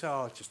 milliwatts? He said,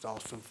 oh, I just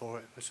asked them for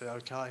it. I said,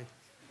 okay.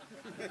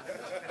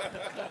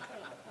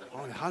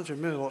 Oh, 100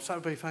 milliwatts, that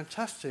would be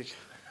fantastic.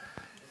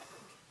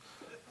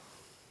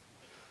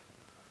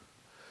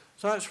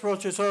 So that's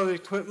Roger's early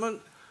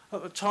equipment.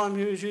 At the time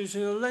he was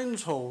using a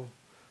lens horn.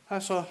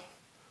 That's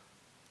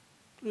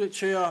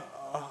literally a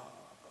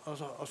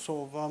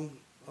sort of,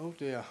 oh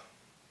dear,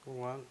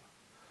 all right.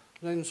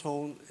 Lens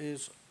horn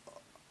is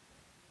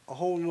a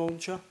horn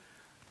launcher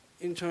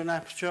into an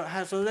aperture. It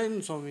has a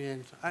lens on the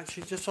end,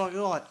 actually just like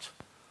light.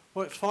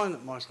 Works fine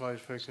at microwave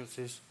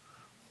frequencies.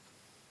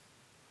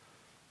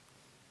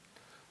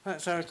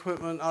 That's our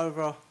equipment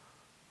over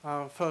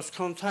our first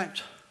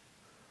contact.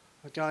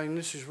 Again,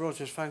 this is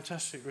Roger's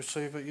fantastic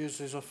receiver. It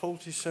uses a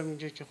 47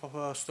 gig of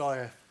burst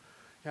IF.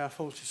 Yeah,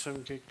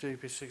 47 gig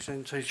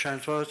DB6NT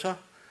transverter.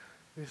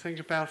 If you think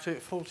about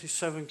it,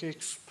 47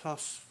 gigs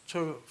plus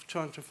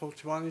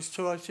 241 is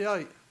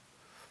 288.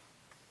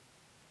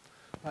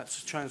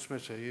 That's a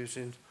transmitter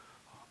using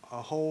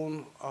a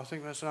horn. I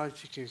think that's an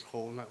 80 gig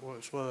horn that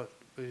works well at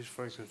these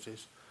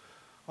frequencies.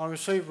 I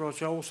received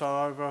Roger also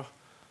over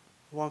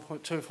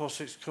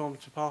 1.246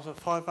 kilometre path at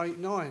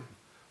 589.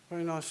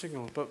 Very nice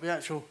signal, but the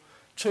actual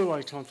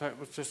two-way contact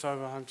was just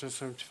over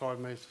 175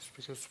 metres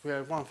because we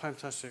had one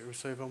fantastic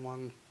receiver and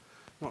one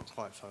not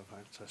quite so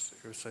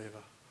fantastic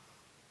receiver.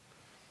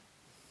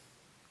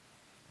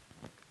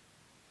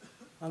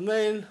 And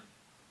then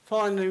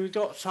finally we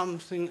got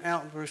something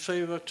out of the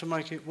receiver to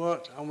make it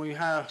work, and we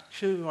had a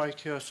two-way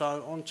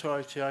QSO on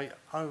 288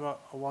 over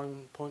a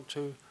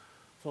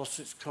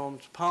 1.246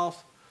 kilometre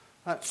path.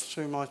 That's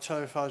through my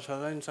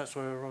telephoto lens. That's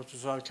where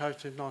Roger's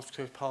located. Nice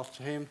clear path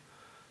to him.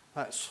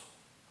 That's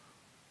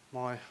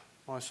my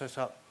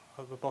setup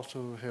at the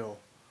bottom of the hill.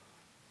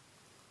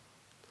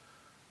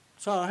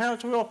 So how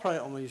do we operate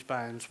on these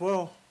bands?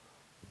 Well,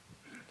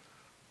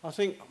 I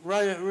think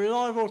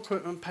reliable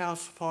equipment power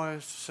supply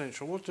is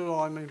essential. What do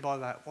I mean by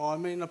that? Well, I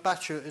mean a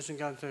battery isn't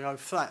going to go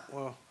flat,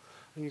 well,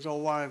 and you've got to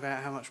worry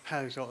about how much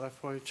power you've got. That's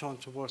why you're trying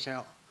to work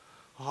out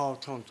a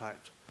hard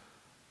contact.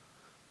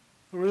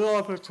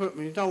 Reliable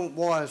equipment, you don't want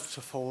wires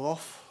to fall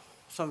off.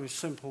 Something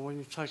simple when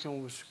you're taking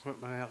all this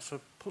equipment out, so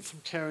put some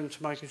care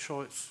into making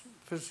sure it's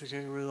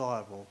physically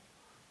reliable.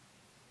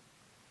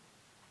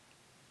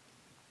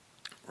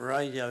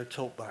 Radio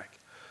talkback.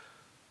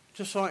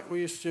 Just like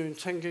we used to do in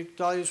 10 gig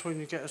days, when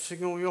you get a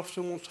signal, you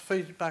often want to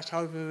feed it back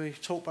over the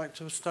talkback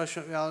to the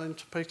station at the other end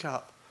to pick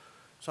up.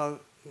 So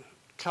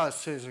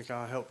KST isn't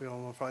going to help you,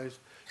 I'm afraid.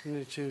 You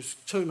need to use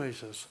 2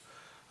 meters.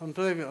 And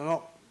believe it or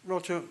not,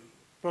 Roger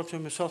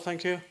and myself,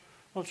 thank you.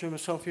 Roger and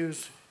myself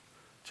use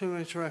 2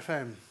 meter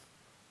FM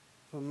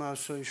for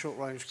mostly short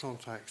range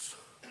contacts.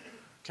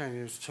 Can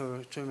use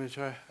 2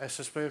 meter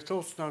SSB, of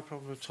course, no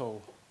problem at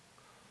all.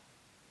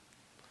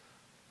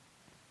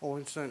 Or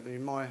incidentally,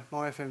 my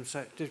FM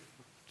set did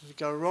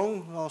go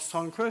wrong last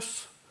time,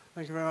 Chris.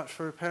 Thank you very much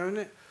for repairing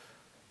it.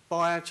 But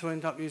I had to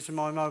end up using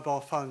my mobile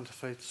phone to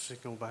feed the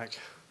signal back.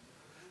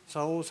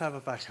 So I always have a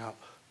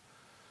backup.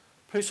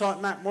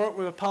 Pre-site map work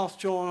with a path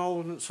drawn on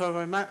Ordnance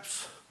Survey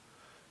maps.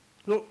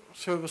 Look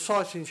through the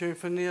sighting tube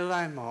for near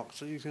landmarks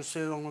that you can see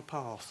along the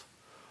path.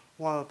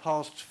 One of the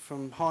paths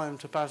from Higham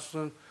to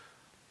Basildon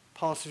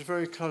passes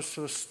very close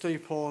to the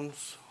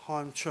Steephorns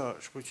Higham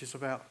Church, which is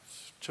about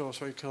 2 or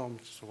 3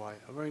 kilometres away.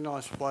 A very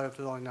nice way of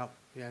lining up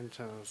the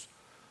antennas.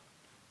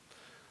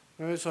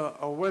 There is a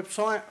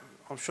website,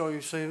 I'm sure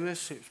you've seen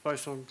this, it's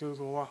based on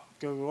Google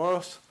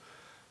Earth.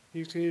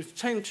 You can use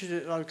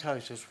 10-digit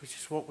locators, which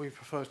is what we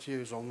prefer to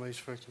use on these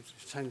frequencies,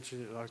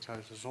 10-digit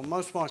locators. On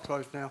most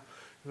microwaves now,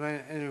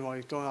 anyway,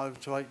 you've gone over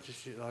to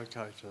 8-digit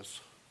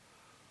locators.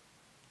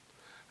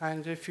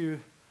 And if you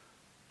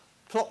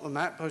plot the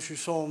map, as you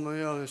saw on the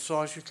earlier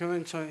slides, you can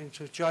enter it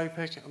into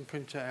JPEG and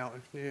print it out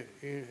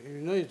if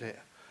you need it.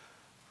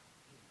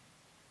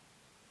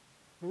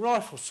 The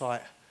rifle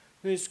sight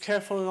needs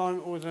careful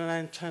alignment with an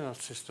antenna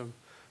system.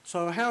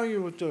 So how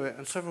you would do it,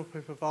 and several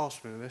people have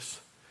asked me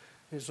this,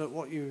 is that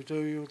what you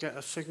do, you'll get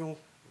a signal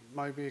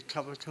maybe a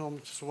couple of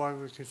kilometres away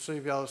where you can see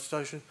the other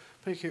station,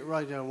 peak it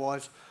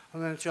radio-wise,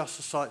 and then adjust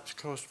the sight to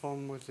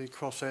correspond with the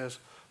crosshairs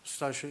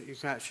station that you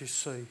can actually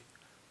see.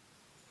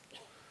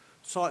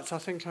 Sights, I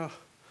think, are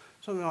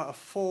something like a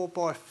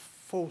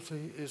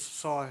 4x40 is the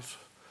size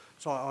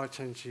sight I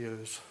tend to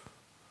use.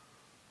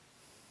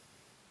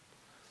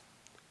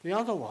 The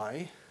other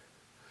way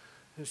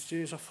is to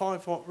use a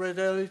 5-watt red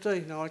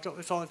LED. Now, I got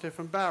this idea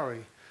from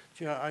Barry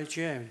at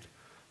AGM.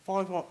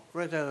 5-watt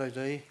red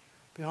LED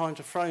behind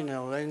a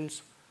Fresnel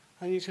lens,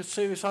 and you can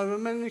see this over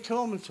many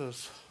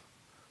kilometres.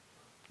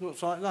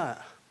 Looks like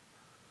that.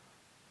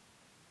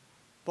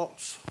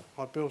 Box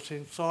I built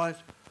inside,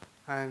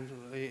 and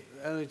the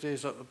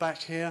LEDs at the back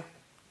here.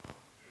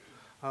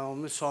 And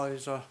on this side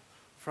is a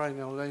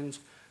Fresnel lens,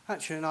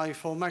 actually an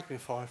A4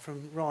 magnifier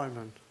from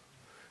Ryman,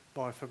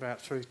 buy for about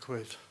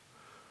 £3.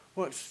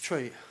 Works a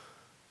treat.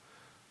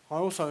 I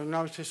also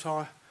notice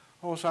I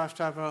also have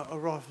to have a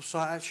rifle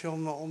sight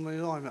actually on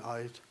the alignment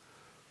aid.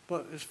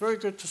 But it's very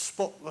good to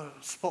spot the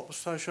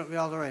station at the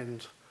other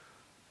end.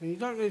 And you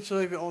don't need to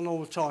leave it on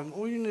all the time.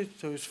 All you need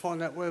to do is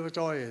find out where the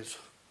guy is.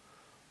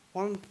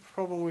 One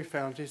problem we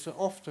found is that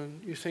often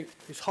you think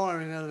he's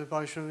higher in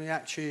elevation than he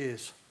actually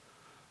is.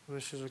 And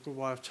this is a good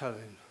way of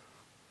telling.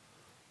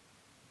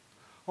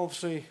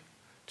 Obviously,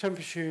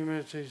 temperature,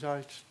 humidity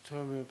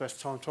determine the best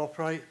time to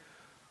operate.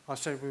 I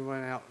said we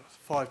went out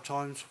 5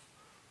 times.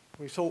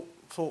 We thought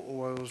the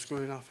oil was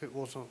good enough. It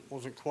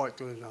wasn't quite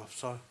good enough,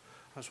 so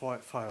that's why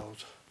it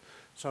failed.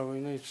 So we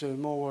need to do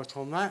more work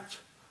on that.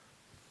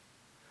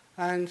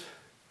 And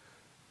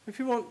if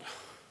you've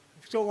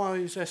got one of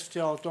these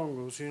SDR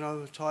dongles, you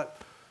know the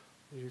type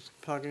you can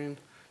plug in,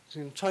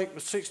 you can take the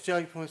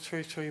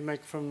 68.33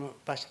 meg from the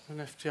back of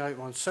an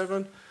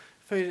FT817,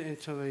 feed it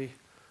into the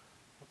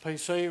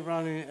PC,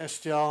 running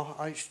SDR,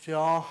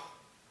 HDR,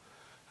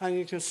 and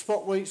you can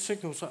spot weak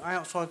signals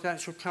outside the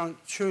actual current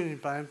tuning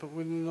band, but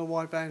within the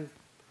wideband.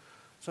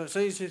 So it's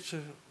easy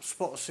to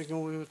spot a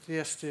signal with the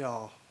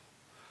SDR.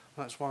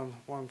 That's one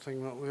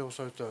thing that we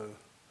also do.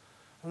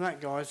 And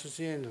that, guys, is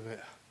the end of it.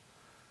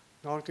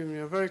 Now I've given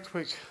you a very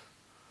quick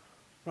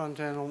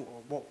rundown on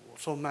what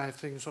sort of mad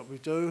things that we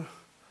do.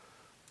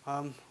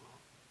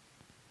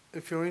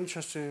 If you're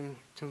interested in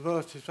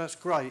converters, that's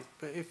great.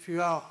 But if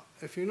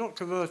you're not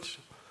converted,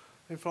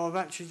 if I've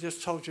actually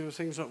just told you the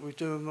things that we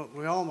do and that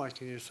we are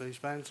making use of these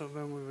bands,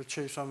 then we've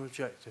achieved some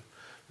objective.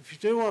 If you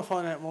do want to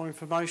find out more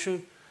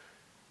information,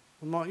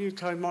 the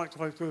UK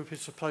Microwave Group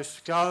is the place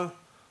to go.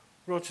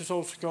 Roger's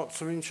also got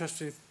some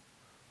interesting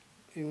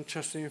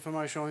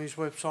information on his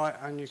website,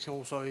 and you can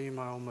also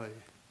email me.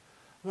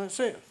 And that's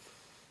it.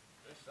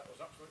 Yes, that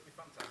was absolutely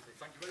fantastic.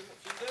 Thank you very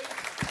much indeed.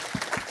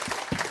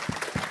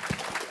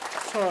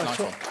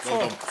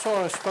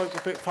 Sorry, I spoke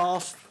a bit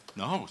fast.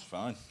 No, it's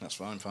fine. That's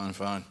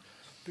fine.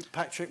 Bit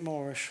Patrick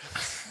Moorish.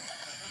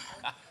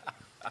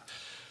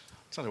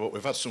 Tell you what,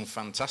 we've had some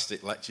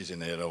fantastic lectures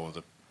in here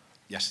over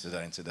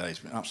yesterday and today. It's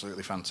been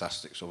absolutely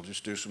fantastic. So we'll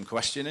just do some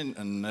questioning,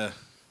 and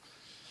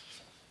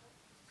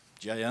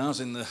JR's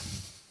in the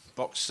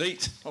box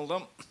seat. Hold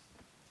on.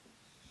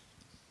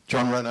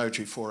 John Renaud,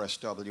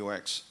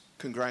 G4SWX.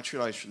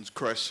 Congratulations,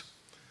 Chris.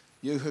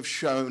 You have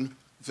shown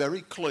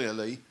very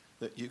clearly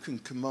that you can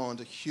command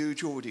a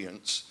huge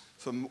audience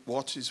from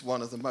what is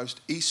one of the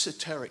most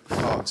esoteric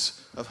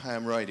parts of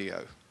ham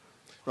radio.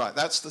 Right,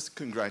 that's the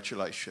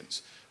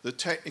congratulations. The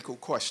technical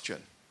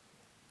question.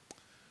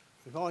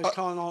 If I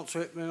can't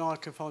answer it, then I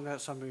can find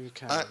out somebody who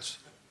can.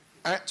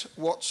 At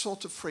what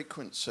sort of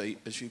frequency,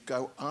 as you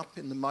go up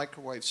in the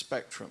microwave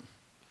spectrum,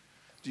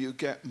 do you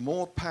get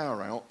more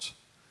power out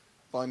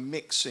by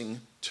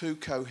mixing two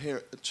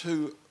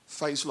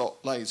phase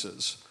lock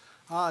lasers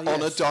on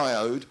a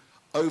diode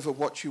over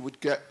what you would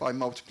get by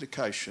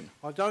multiplication?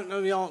 I don't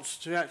know the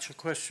answer to the actual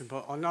question,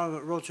 but I know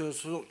that Roger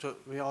has looked at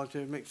the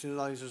idea of mixing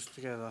lasers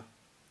together.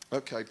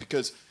 Okay,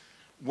 because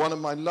one of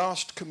my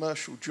last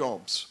commercial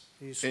jobs...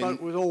 You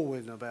spoke with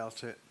Alwyn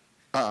about it.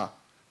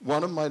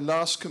 One of my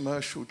last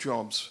commercial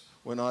jobs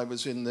when I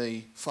was in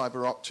the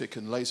fibre optic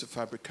and laser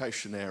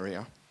fabrication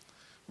area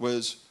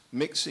was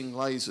mixing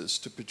lasers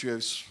to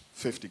produce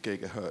 50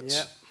 gigahertz.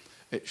 Yep.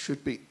 It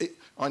should be...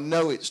 I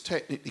know it's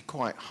technically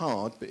quite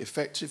hard, but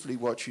effectively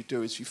what you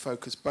do is you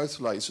focus both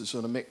lasers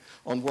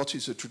on what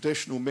is a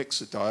traditional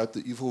mixer diode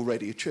that you've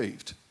already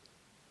achieved.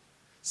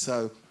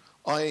 So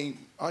I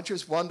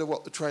just wonder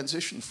what the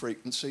transition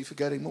frequency for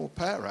getting more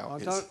power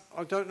out is.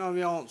 I don't know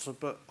the answer,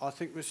 but I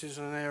think this is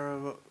an area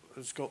that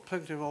has got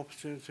plenty of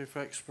opportunity for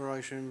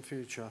exploration in the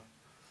future.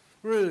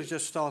 Really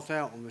just start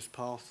out on this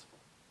path.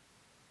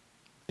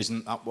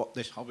 Isn't that what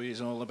this hobby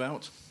is all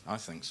about? I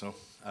think so.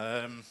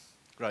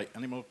 Great.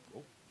 Any more?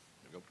 Oh, there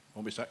we go.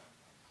 Won't be a sec.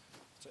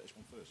 Take this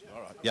one first. Yeah.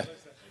 All right. Yeah.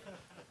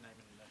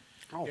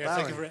 Oh, yeah,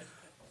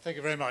 thank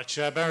you very much.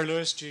 Barry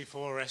Lewis,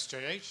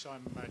 G4SJH.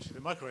 I'm actually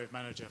the microwave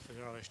manager for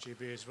the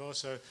RSGB as well.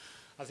 So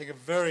I think a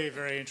very,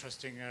 very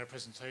interesting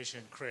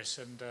presentation, Chris,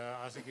 and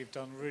I think you've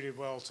done really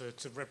well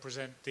to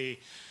represent the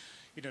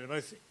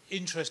most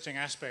interesting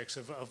aspects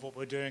of what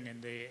we're doing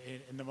in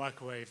the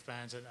microwave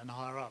bands and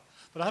higher up.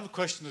 But I have a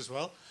question as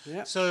well.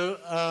 Yeah. So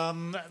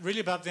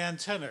really about the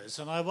antennas,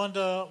 and I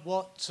wonder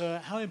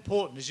how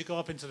important, as you go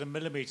up into the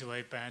millimeter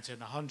wave bands in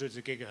the hundreds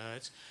of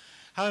gigahertz,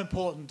 how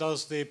important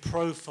does the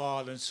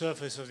profile and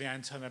surface of the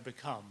antenna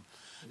become?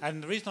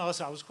 And the reason I asked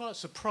that, I was quite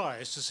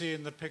surprised to see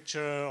in the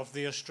picture of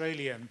the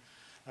Australian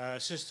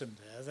system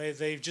there.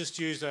 They've just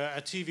used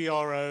a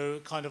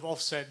TVRO kind of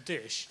offset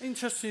dish.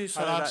 Interesting you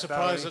say and I'm that,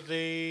 surprised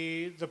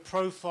Barry. that the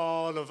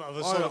profile of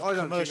a sort of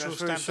commercial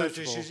stamped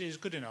dish is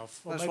good enough.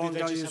 That's why I'm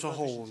going to use a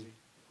horn.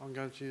 I'm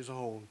going to use a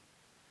horn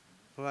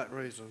for that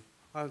reason.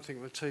 I don't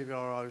think the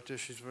TVRO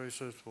dish is very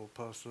suitable,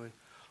 personally.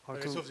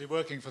 It's obviously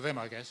working for them,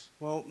 I guess.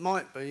 Well, it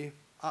might be,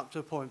 up to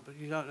a point, but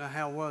you don't know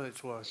how well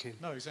it's working.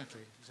 No,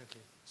 exactly.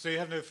 So you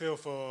have no feel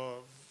for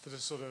the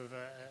sort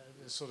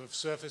of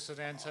surface of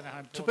the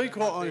antenna? To be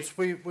quite honest,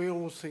 we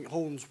always think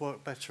horns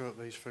work better at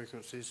these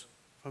frequencies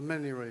for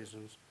many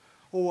reasons.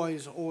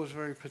 Always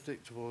very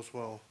predictable as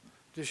well.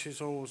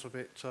 Dishes are always a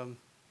bit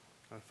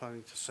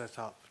funny to set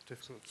up,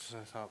 difficult to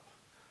set up.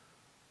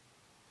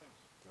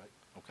 Great.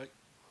 Okay.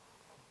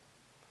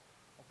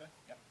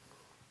 Yeah.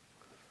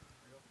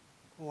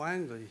 Oh,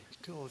 Andy,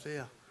 God,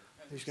 dear.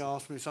 He's going to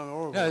ask me something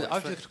horrible. No,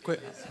 I've just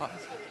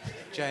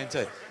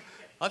J&T.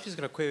 I've just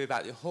got a query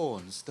about the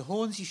horns. The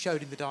horns you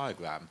showed in the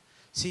diagram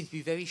seem to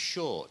be very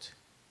short,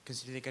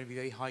 considering they're going to be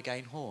very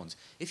high-gain horns.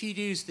 If you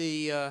use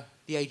the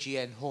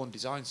AGN horn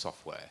design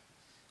software,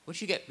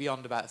 once you get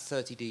beyond about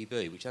 30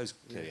 dB, which those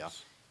clearly are,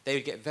 they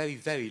would get very,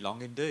 very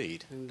long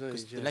indeed.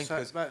 Indeed,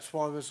 yes. That's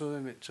why there's a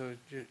limit to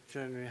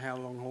generally how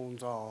long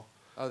horns are.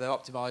 Oh, they're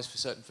optimised for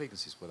certain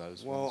frequencies, were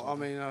those? Well, I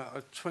mean,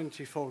 a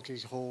 24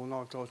 gig horn,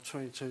 I've got a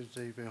 22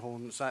 dB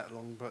horn that's that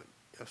long, but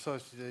a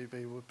 30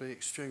 dB would be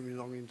extremely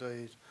long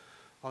indeed.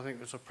 I think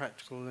there's a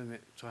practical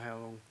limit to how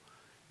long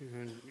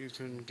you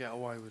can get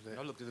away with it.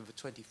 I looked at them for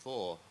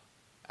 24,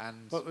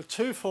 and... But the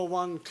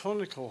 241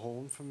 conical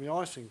horn from the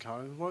icing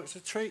cone works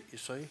a treat, you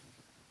see.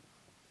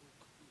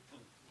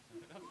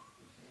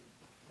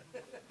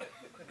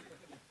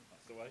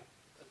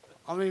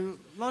 I mean,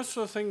 most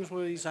of the things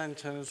with these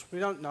antennas, we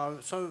don't know,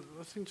 so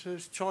I think to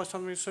try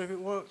something and see if it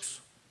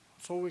works.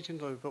 That's all we can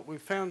do. But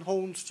we've found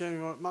horns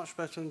generally work much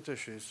better than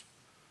dishes.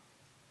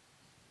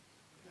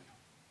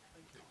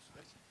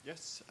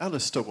 Yes,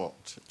 Alistair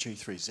Watt,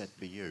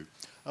 G3ZBU.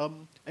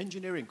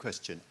 Engineering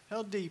question.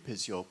 How deep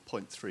is your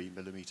 0.3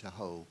 millimetre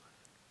hole?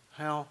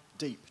 How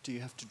deep do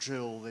you have to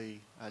drill the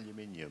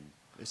aluminium?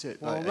 Is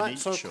it well, like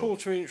that's an inch a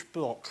quarter-inch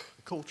block.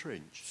 A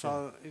quarter-inch.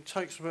 So it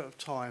takes a bit of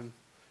time.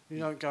 You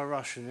don't go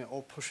rushing it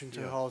or pushing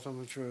too hard on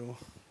the drill.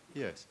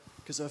 Yes,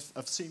 because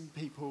I've seen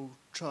people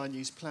try and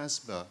use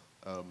plasma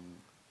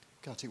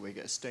cutting where you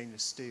get a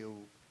stainless steel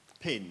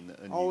pin.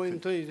 And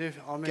indeed. If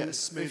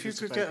you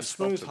could get a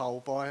smooth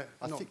hole by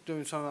not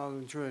doing something other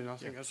than drilling, I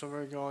think that's a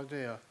very good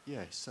idea.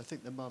 Yes, I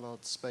think the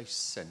Mullard Space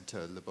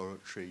Centre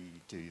laboratory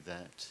do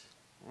that.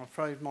 I'm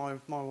afraid my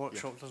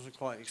workshop doesn't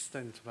quite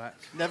extend to that.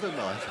 Never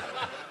mind.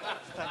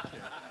 Thank you.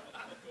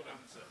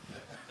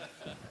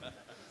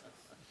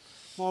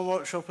 My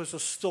workshop is a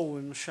stall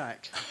in the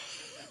shack.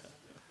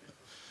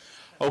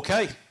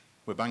 Okay,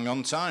 we're bang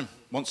on time.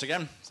 Once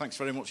again, thanks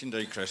very much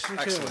indeed, Chris.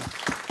 Thank Excellent.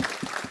 You.